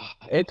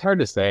 It's hard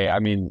to say. I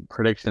mean,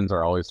 predictions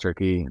are always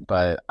tricky,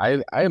 but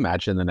I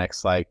imagine the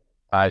next like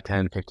 5,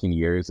 10, 15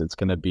 years, it's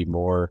going to be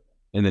more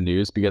in the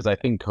news because I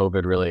think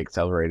COVID really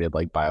accelerated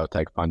like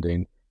biotech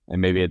funding,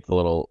 and maybe it's a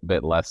little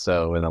bit less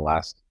so in the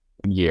last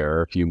year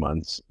or a few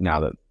months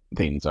now that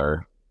things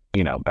are,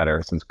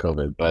 better since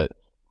COVID. But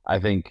I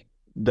think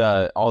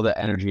all the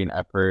energy and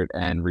effort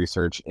and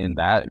research in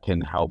that can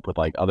help with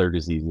like other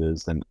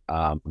diseases and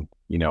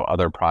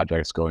other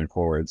projects going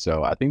forward.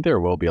 So I think there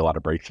will be a lot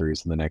of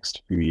breakthroughs in the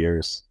next few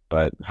years.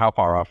 But how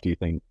far off do you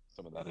think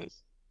some of that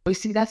is? Well,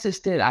 see, that's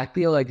just it. I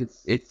feel like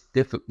it's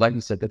difficult, like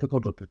you said,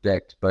 difficult to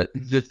predict. But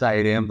just I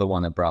am the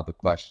one that brought the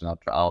question.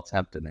 I'll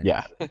attempt it.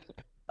 Yeah.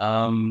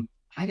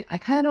 I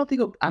kind of don't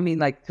think. I mean,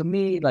 like to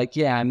me, like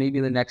yeah, maybe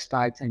the next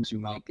 5 times you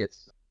might get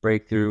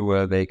breakthrough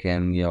where they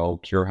can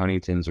cure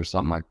Huntington's or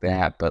something like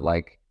that. But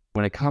like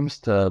when it comes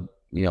to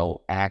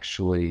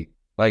actually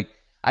like.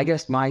 I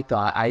guess my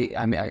thought, I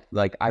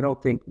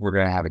don't think we're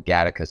going to have a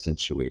Gattaca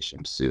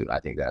situation soon. I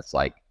think that's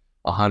like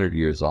 100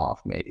 years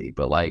off maybe,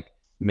 but like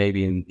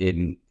maybe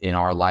in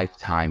our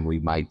lifetime,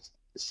 we might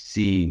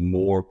see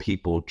more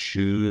people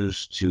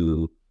choose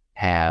to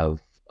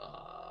have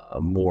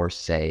more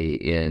say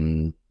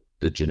in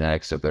the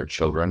genetics of their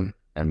children.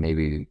 And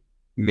maybe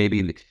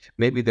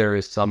there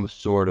is some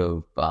sort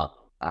of, I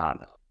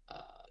don't know,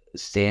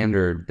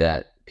 standard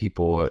that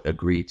people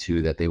agree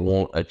to that they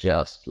won't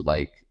adjust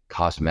like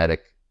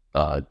cosmetic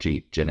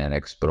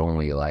genetics, but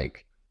only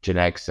like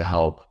genetics to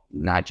help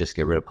not just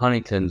get rid of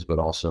Huntington's, but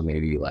also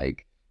maybe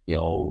like,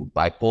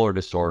 bipolar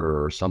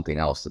disorder or something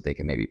else that they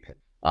can maybe pick.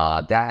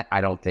 That I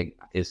don't think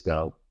is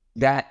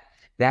that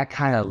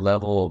kind of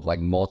level of like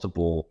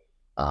multiple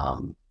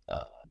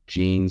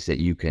genes that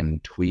you can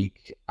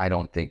tweak. I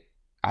don't think,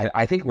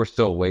 I think we're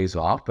still ways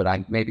off, but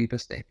I may be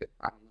mistaken.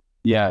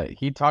 Yeah,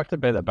 he talked a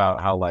bit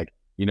about how like,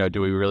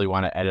 do we really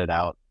want to edit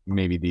out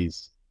maybe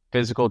these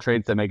physical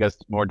traits that make us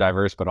more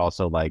diverse, but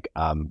also like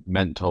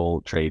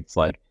mental traits.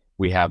 Like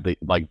we have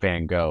like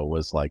Van Gogh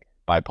was like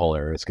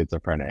bipolar or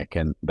schizophrenic,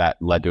 and that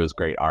led to his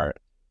great art.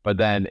 But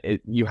then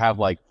you have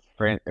like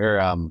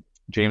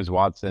James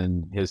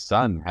Watson, his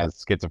son has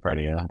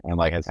schizophrenia and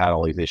like has had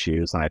all these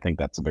issues, and I think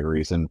that's a big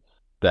reason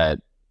that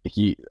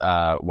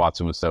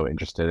Watson was so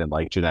interested in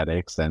like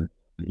genetics. And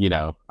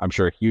I'm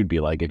sure he would be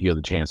like, if you had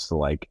the chance to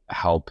like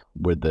help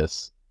with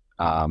this,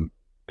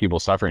 people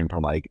suffering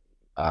from like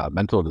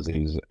mental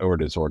disease or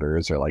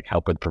disorders, or like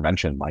help with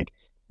prevention, like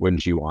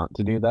wouldn't you want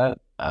to do that,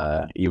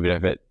 even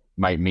if it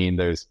might mean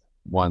there's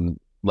one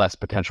less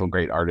potential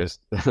great artist,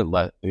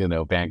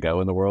 Van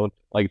Gogh in the world.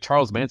 Like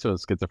Charles Manson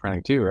was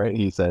schizophrenic too, right?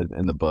 He said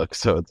in the book.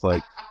 So it's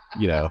like,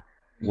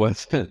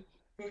 what's I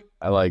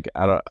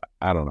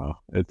don't know.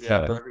 It's for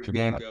every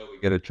Van Gogh, we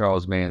get a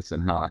Charles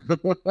Manson, huh?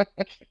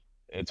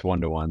 it's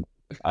 1-to-1.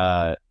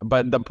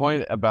 But the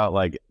point about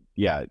like,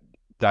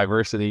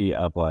 diversity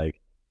of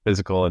like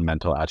physical and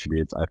mental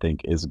attributes, I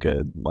think is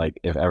good. Like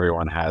if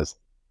everyone has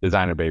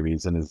designer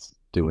babies and is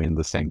doing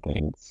the same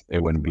things,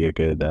 it wouldn't be a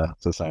good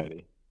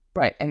society.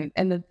 Right. And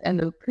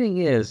the thing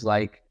is,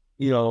 like,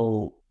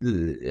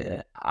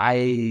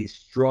 I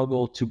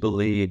struggle to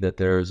believe that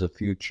there's a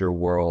future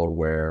world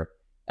where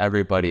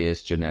everybody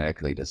is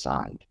genetically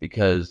designed,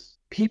 because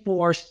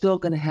people are still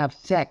going to have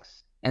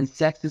sex, and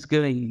sex is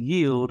going to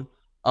yield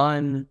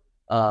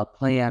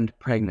unplanned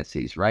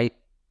pregnancies, right?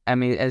 I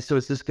mean, and so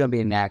it's just going to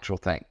be a natural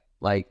thing.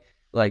 Like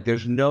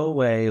there's no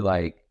way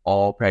like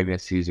all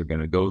pregnancies are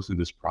going to go through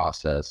this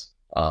process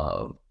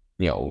of,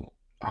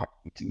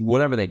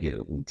 whatever they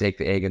do, take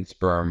the egg and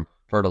sperm,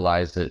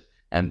 fertilize it,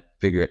 and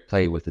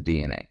play with the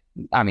DNA.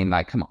 I mean,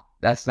 like, come on,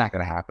 that's not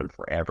going to happen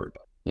for everybody.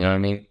 You know what I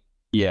mean?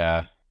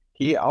 Yeah.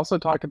 He also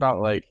talked about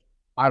like,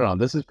 I don't know,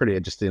 this is pretty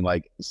interesting.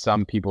 Like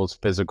some people's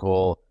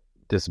physical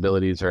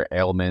disabilities or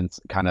ailments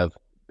kind of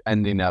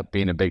ending up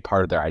being a big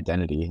part of their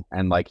identity.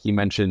 And like he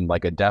mentioned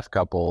like a deaf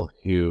couple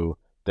who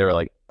they were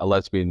like a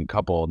lesbian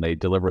couple, and they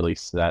deliberately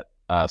sought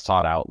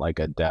out like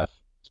a deaf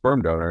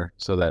sperm donor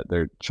so that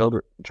their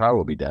child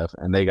will be deaf,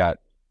 and they got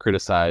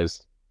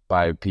criticized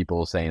by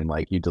people saying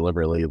like, you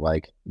deliberately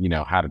like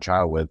had a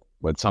child with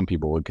what some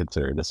people would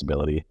consider a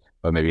disability,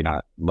 but maybe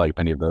not like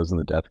many of those in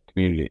the deaf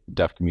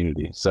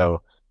community.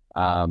 So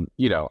I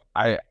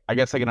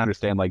guess I can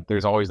understand like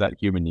there's always that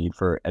human need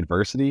for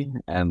adversity,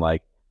 and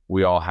like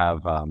we all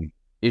have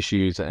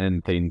issues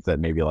and things that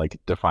maybe like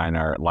define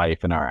our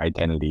life and our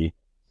identity.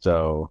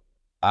 So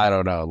I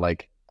don't know,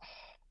 like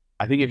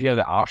I think if you have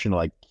the option to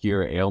like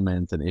cure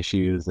ailments and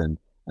issues and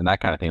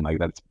that kind of thing, like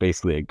that's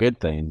basically a good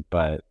thing.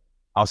 But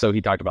also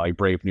he talked about like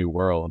Brave New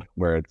World,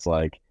 where it's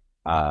like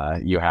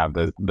you have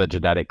the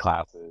genetic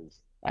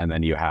classes, and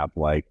then you have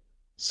like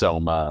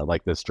Soma,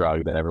 like this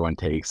drug that everyone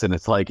takes, and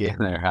it's like in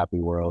their happy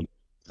world.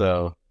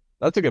 So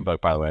that's a good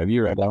book, by the way. Have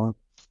you read that one?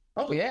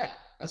 Oh yeah,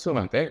 that's one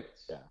of my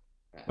favorites. Yeah,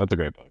 that's a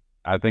great book.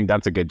 I think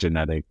that's a good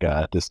genetic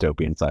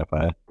dystopian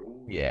sci-fi.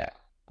 Yeah,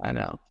 I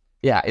know.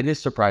 Yeah, it is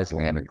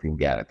surprisingly everything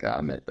Gattaca, I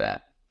admit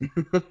that.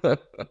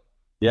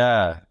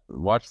 Yeah,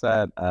 watch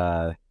that.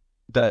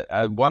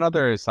 One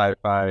other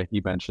sci-fi he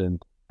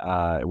mentioned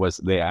was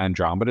the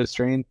Andromeda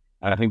strain,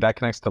 and I think that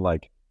connects to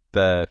like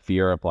the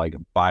fear of like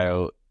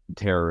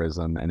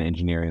bioterrorism and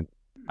engineering.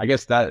 I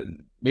guess that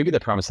maybe the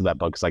premise of that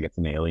book is like it's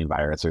an alien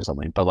virus or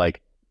something, but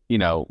like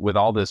with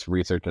all this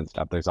research and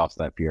stuff, there's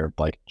also that fear of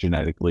like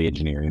genetically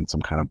engineering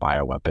some kind of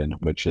bioweapon,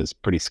 which is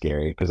pretty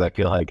scary because I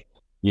feel like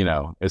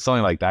if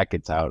something like that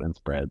gets out and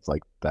spreads,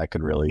 like that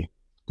could really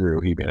screw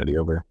humanity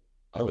over.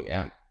 Oh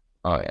yeah.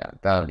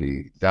 That'd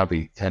be that'd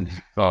be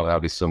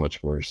so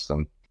much worse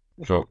than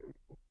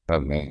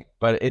me.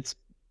 But it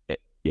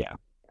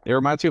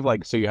reminds me of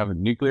like, so you have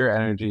nuclear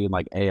energy and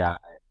like AI,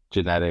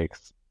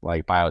 genetics,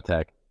 like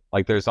biotech,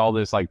 like there's all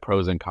this like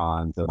pros and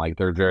cons, and like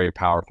they're very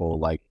powerful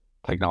like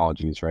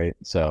technologies, right?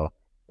 So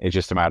it's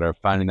just a matter of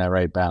finding that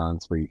right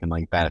balance where you can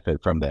like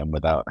benefit from them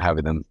without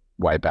having them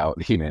wipe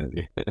out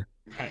humanity.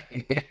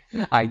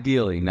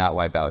 Ideally, not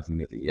wipe out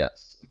humanity.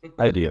 Yes.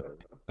 Ideally,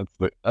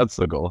 that's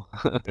the goal.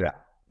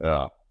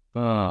 Yeah.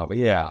 But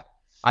yeah,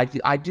 I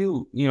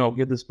do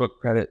give this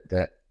book credit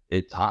that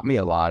it taught me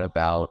a lot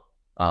about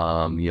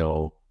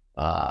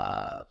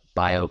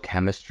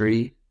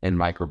biochemistry and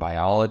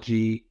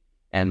microbiology,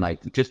 and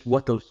like just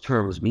what those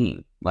terms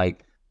mean.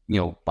 Like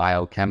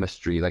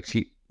biochemistry, like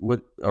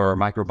or a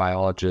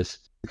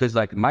microbiologist, because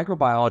like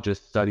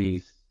microbiologist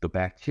studies the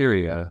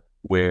bacteria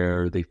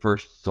where they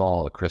first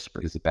saw the CRISPR,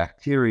 because the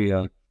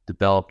bacteria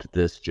developed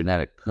this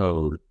genetic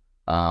code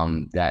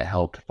that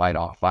helped fight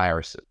off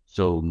viruses.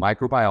 So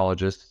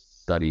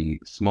microbiologists study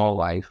small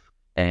life,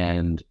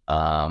 and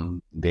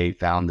they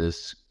found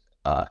this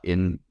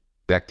in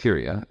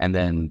bacteria. And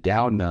then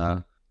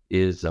Doudna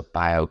is a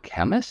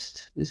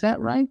biochemist. Is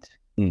that right?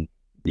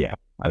 Yeah,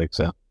 I think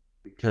so.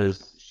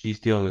 Because she's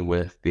dealing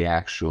with the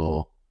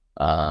actual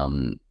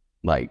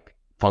like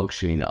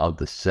functioning of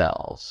the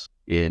cells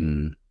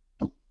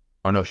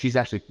she's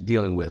actually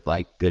dealing with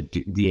like the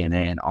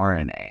DNA and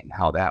RNA and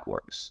how that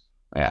works.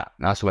 Yeah,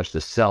 not so much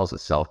the cells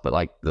itself, but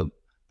like the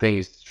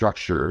things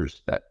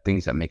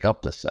that make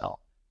up the cell.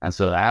 And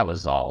so that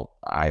was all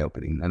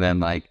eye-opening. And then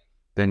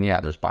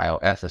there's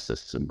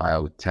bioethicists and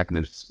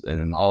biotechnists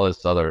and all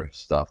this other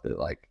stuff that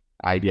like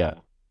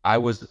I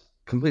was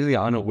completely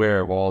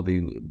unaware of all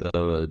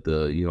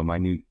the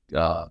minute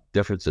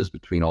differences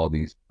between all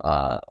these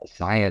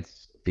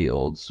science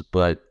fields,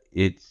 but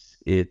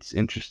it's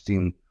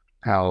interesting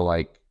how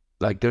like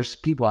there's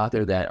people out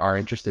there that are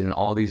interested in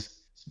all these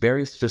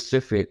very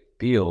specific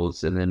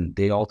fields, and then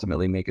they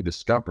ultimately make a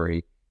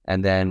discovery,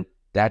 and then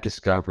that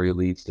discovery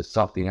leads to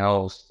something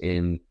else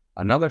in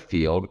another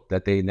field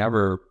that they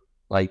never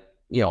like.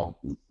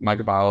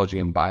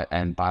 Microbiology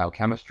and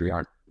biochemistry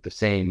aren't the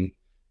same,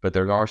 but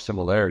there are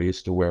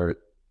similarities to where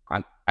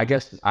I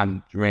guess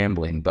I'm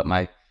rambling, but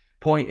my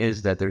point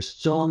is that there's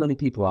so many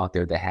people out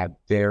there that have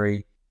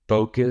very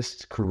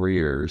focused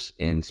careers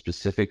in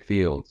specific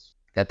fields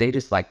that they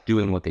just like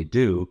doing what they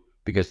do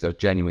because they're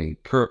genuinely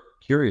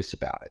curious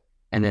about it.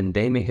 And then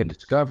they make a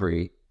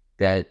discovery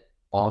that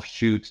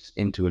offshoots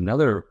into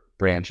another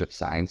branch of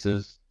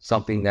sciences,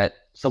 something that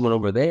someone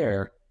over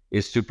there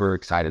is super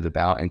excited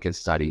about and can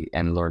study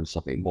and learn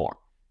something more.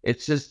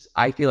 It's just,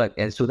 I feel like,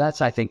 and so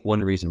that's, I think,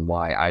 one reason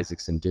why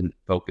Isaacson didn't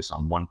focus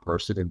on one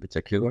person in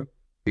particular,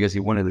 because he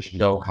wanted to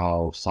show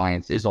how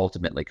science is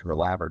ultimately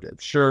collaborative.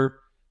 Sure,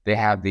 they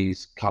have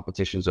these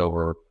competitions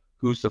over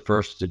who's the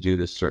first to do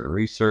this certain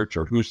research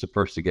or who's the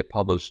first to get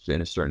published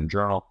in a certain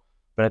journal.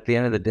 But at the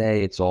end of the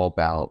day, it's all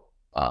about,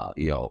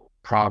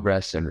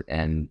 progress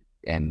and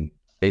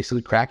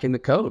basically cracking the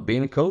code,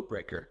 being a code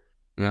breaker,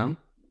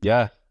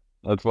 Yeah,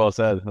 that's well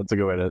said. That's a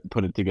good way to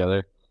put it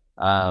together.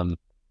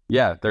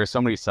 Yeah, there's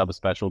so many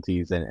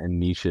subspecialties and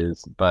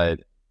niches, but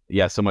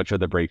yeah, so much of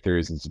the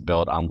breakthroughs is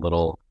built on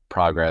little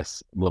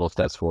progress, little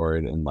steps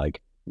forward in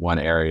like one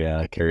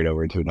area carried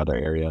over to another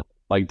area.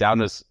 Like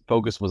Doudna's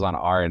focus was on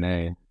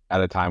RNA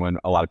at a time when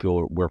a lot of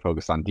people were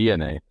focused on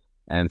DNA.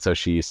 And so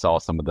she saw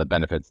some of the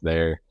benefits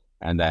there.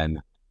 And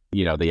then,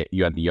 you had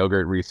the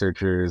yogurt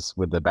researchers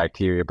with the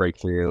bacteria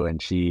breakthrough,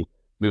 and she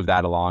moved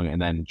that along.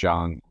 And then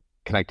John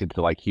connected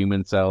to like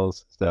human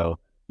cells. So,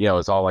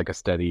 it's all like a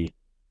steady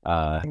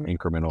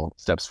incremental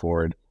steps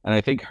forward. And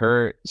I think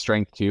her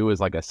strength too is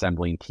like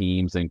assembling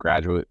teams and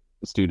graduate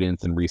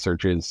students and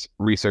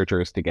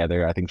researchers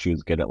together. I think she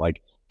was good at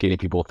like getting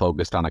people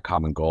focused on a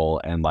common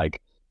goal and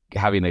like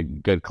having a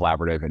good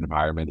collaborative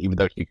environment, even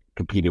though she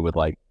competed with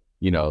like,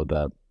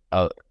 the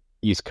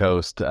East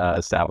Coast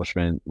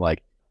establishment.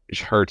 Like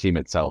her team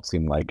itself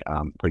seemed like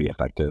pretty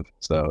effective.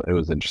 So it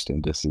was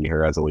interesting to see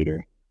her as a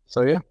leader.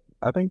 So yeah,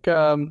 I think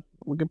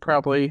we could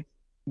probably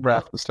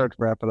start to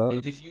wrap it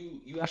up. Did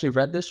you actually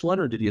read this one,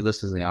 or did you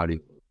listen to the audio?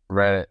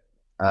 Read it.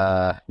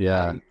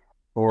 Yeah.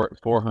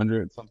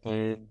 400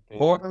 something.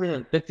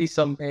 450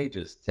 some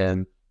pages,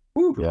 Tim.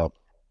 Woo. Yep.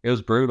 It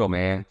was brutal,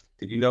 man.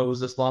 Did you know it was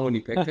this long when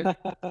you picked it?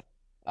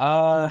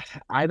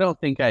 I don't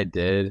think I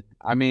did.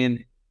 I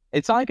mean,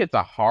 it's not like it's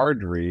a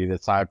hard read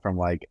aside from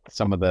like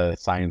some of the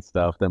science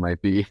stuff that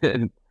might be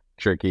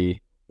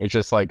tricky. It's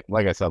just like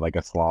I said, like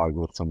a slog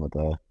with some of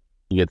the,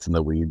 he gets in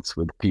the weeds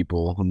with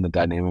people and the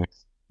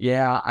dynamics.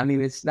 Yeah, I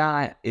mean, it's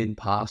not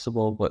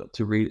impossible, but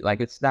to read,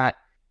 like, it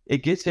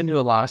gets into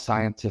a lot of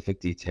scientific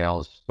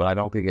details, but I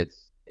don't think he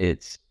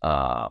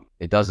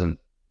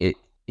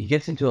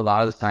gets into a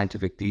lot of the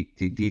scientific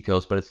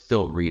details, but it's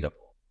still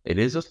readable. It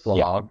is a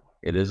slog.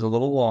 Yeah. It is a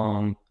little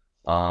long.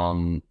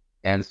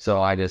 And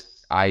so I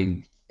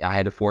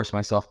had to force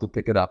myself to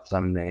pick it up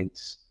some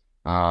nights.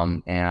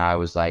 And I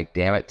was like,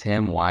 damn it,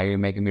 Tim, why are you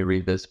making me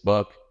read this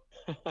book?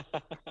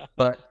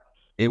 But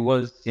it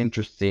was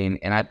interesting,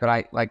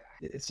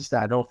 it's just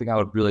that I don't think I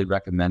would really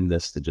recommend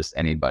this to just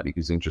anybody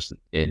who's interested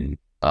in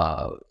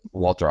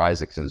Walter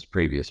Isaacson's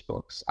previous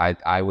books.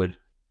 I would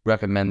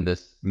recommend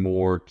this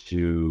more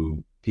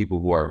to people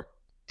who are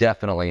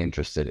definitely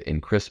interested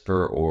in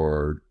CRISPR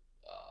or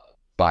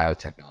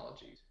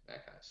biotechnology.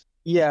 That kind of stuff.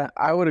 Yeah,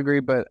 I would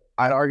agree, but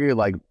I'd argue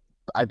like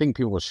I think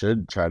people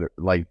should try to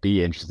like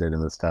be interested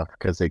in this stuff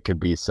because it could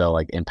be so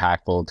like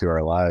impactful to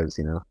our lives,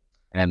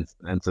 and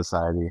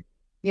society.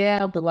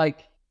 Yeah, but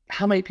like,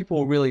 how many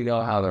people really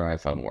know how their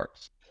iPhone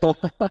works?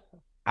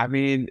 I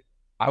mean,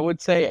 I would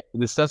say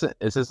this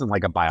isn't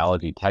like a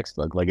biology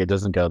textbook. Like, it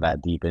doesn't go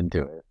that deep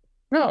into it.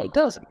 No, it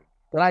doesn't.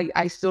 But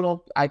I still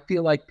don't. I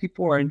feel like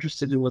people are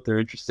interested in what they're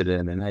interested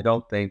in, and I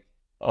don't think,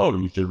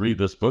 you should read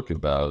this book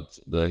about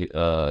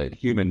the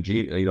human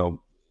gene,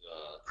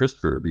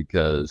 CRISPR,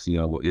 because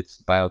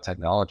it's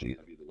biotechnology.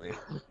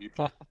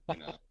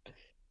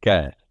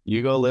 Okay,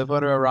 you go live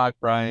under a rock,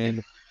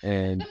 Brian,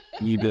 and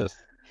you just.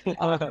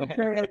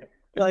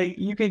 Like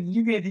you could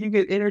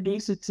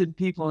introduce it to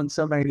people in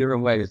so many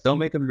different ways. Don't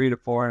make them read a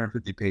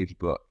 450-page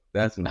book.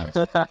 That's nice.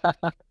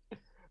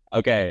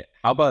 Okay,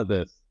 how about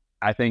this?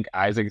 I think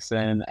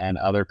Isaacson and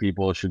other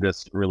people should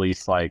just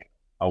release like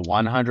a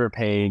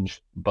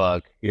 100-page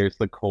book. Here's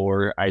the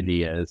core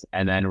ideas,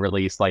 and then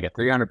release like a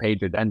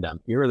 300-page addendum.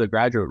 Here are the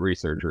graduate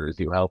researchers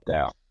who helped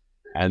out,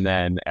 and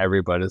then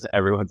everyone's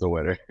a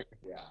winner.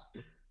 Yeah.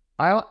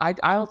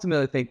 I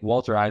ultimately think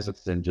Walter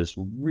Isaacson just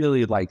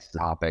really likes the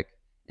topic,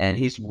 and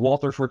he's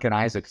Walter freaking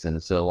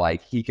Isaacson, so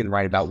like he can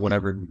write about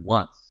whatever he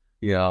wants,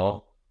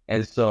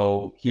 And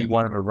so he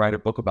wanted to write a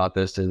book about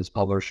this, and his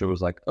publisher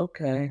was like,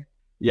 okay.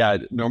 Yeah,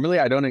 normally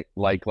I don't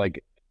like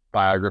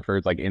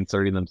biographers like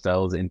inserting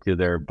themselves into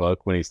their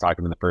book when he's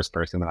talking in the first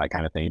person and that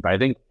kind of thing. But I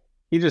think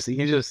he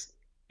just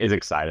is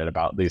excited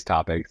about these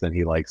topics, and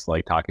he likes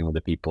like talking with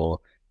the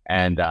people,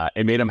 and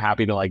it made him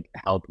happy to like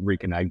help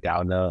reconnect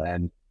Doudna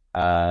and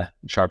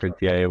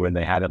Charpentier when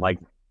they had it like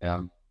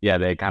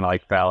they kind of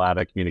like fell out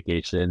of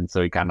communication,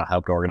 so he kind of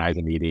helped organize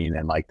a meeting,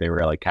 and like they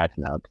were like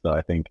catching up. So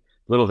I think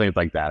little things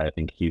like that, I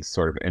think he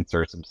sort of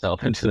inserts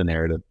himself into the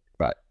narrative,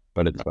 but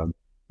it's fun,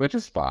 which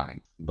is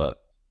fine.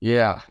 But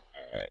yeah,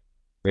 all right,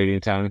 rating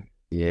time.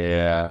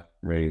 Yeah,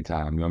 rating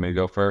time. You want me to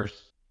go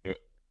first? Yeah.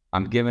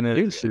 I'm giving it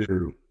a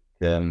 2.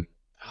 Tim.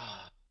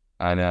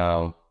 I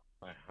know.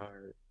 My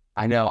heart.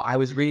 I know. I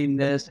was reading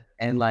this,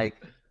 and like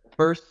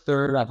first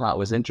third I thought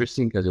was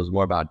interesting because it was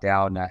more about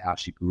Doudna, how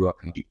she grew up,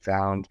 and she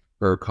found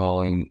her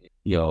calling,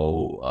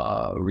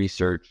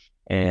 research,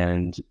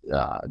 and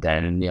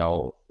then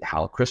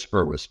how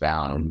CRISPR was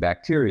found and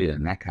bacteria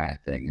and that kind of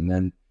thing, and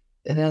then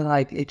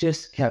like it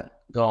just kept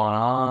going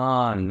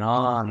on and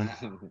on.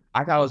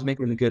 I thought I was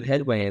making a good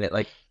headway in it.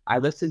 Like I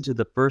listened to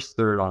the first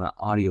third on an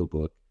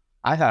audiobook.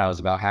 I thought I was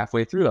about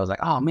halfway through. I was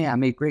like, oh man, I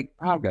made great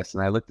progress.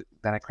 And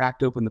then I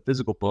cracked open the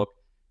physical book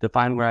to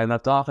find where I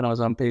left off, and I was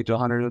on page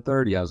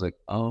 130. I was like,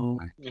 oh,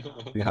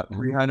 we got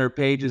 300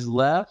 pages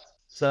left.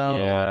 So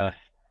yeah.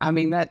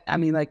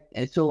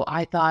 So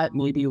I thought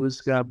maybe it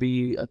was gonna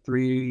be a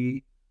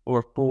 3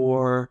 or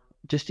 4,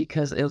 just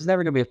because it was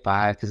never gonna be a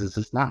 5, because it's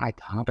just not my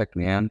topic,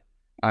 man.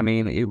 I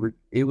mean,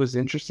 it was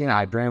interesting.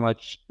 I very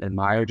much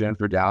admire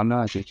Jennifer Doudna.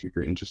 I think she's a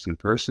very interesting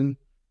person,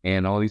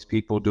 and all these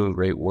people doing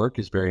great work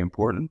is very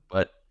important.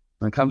 But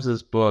when it comes to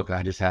this book,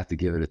 I just have to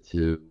give it a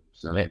 2.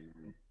 So,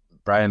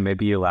 Brian,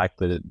 maybe you lack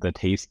the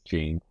taste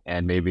gene,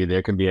 and maybe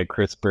there can be a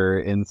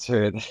CRISPR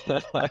insert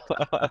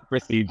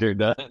procedure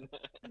done.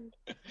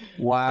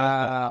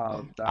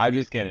 Wow. I'm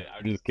just kidding.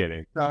 I think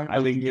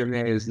your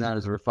DNA is not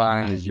as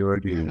refined as your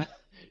DNA.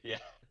 Yeah.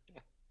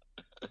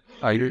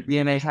 Oh, your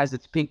DNA has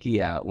its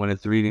pinky out when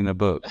it's reading a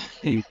book.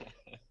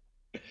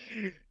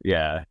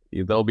 Yeah,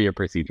 there'll be a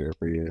procedure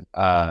for you.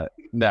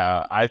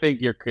 No, I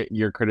think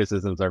your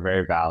criticisms are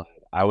very valid.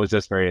 I was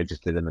just very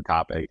interested in the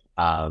topic.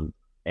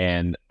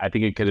 And I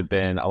think it could have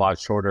been a lot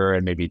shorter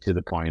and maybe to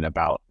the point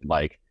about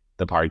like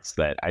the parts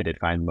that I did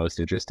find most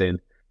interesting.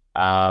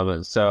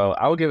 So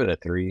I will give it a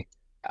 3.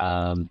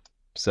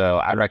 So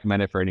I'd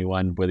recommend it for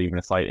anyone with even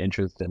a slight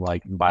interest in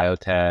like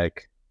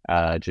biotech,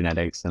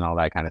 genetics, and all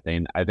that kind of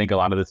thing. I think a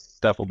lot of this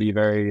stuff will be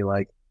very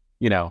like,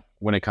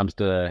 when it comes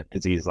to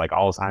diseases like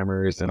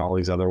Alzheimer's and all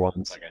these other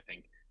ones, like I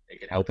think it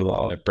can help with a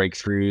lot of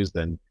breakthroughs.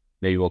 Then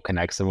maybe we'll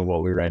connect some of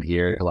what we read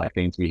here to like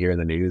things we hear in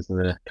the news in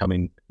the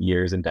coming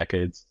years and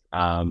decades.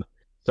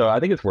 So I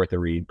think it's worth a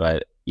read,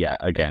 but yeah,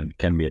 again,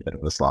 can be a bit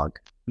of a slog.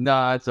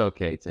 No, it's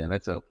okay, Tim.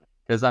 It's okay.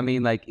 Because I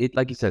mean, like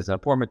you said, it's an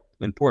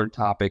important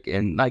topic,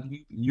 and like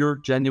you're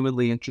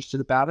genuinely interested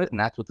about it, and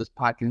that's what this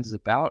podcast is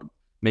about: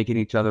 making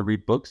each other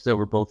read books that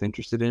we're both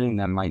interested in,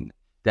 and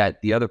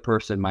that the other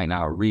person might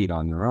not read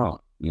on their own,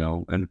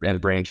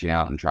 and branching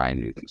out and trying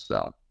new things.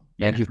 So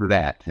thank you for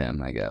that,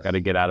 Tim. I guess got to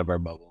get out of our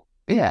bubble.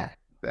 Yeah,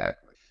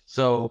 exactly.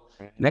 So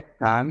next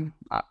time,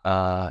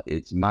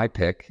 it's my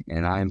pick,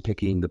 and I'm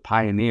picking The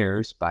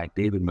Pioneers by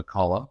David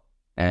McCullough,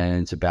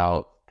 and it's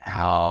about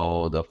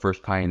how the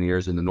first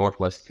pioneers in the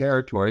Northwest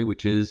Territory,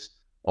 which is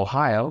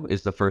Ohio,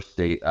 is the first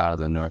state out of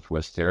the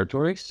Northwest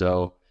Territory.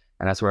 So,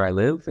 and that's where I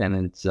live, and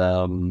it's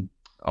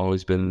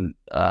always been.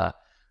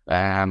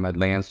 I'm a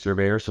land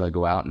surveyor, so I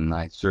go out and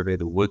I survey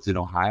the woods in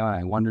Ohio, and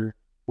I wonder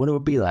what it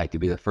would be like to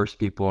be the first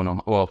people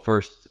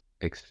first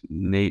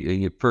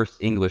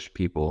English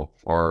people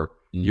or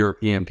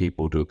European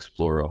people to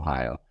explore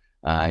Ohio.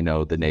 I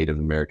know the Native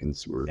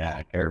Americans were.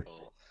 Yeah,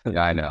 careful.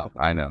 Yeah,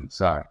 I know.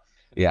 Sorry.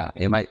 Yeah,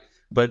 it might.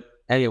 But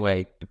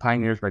anyway, The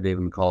Pioneers by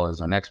David McCullough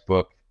is our next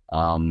book,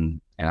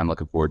 and I'm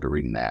looking forward to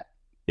reading that.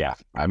 Yeah,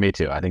 me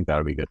too. I think that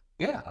would be good.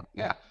 Yeah.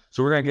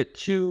 So we're gonna get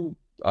 2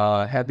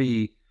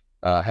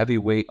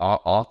 heavyweight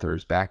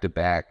authors back to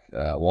back,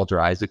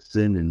 Walter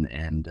Isaacson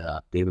and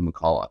David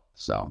McCullough.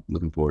 So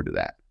looking forward to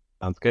that.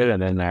 Sounds good.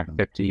 And then our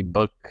 50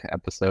 book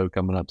episode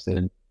coming up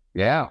soon.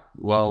 Yeah.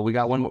 Well, we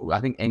got one. I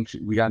think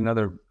we got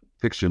another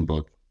fiction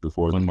book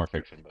before. One more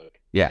fiction book.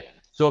 Yeah.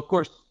 So of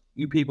course,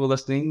 you people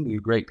listening,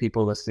 you great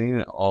people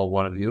listening, all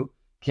one of you,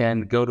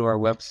 can go to our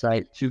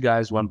website,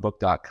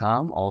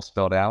 2guysonebook.com, all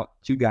spelled out,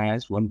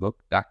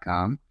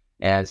 2guysonebook.com,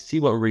 and see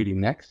what we're reading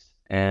next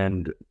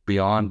and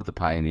beyond The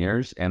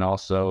Pioneers, and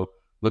also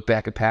look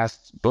back at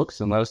past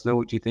books and let us know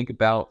what you think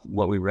about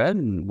what we read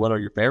and what are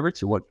your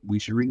favorites and what we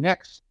should read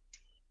next.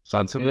 So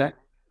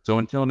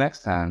until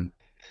next time,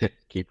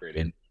 keep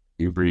reading.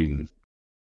 Keep reading.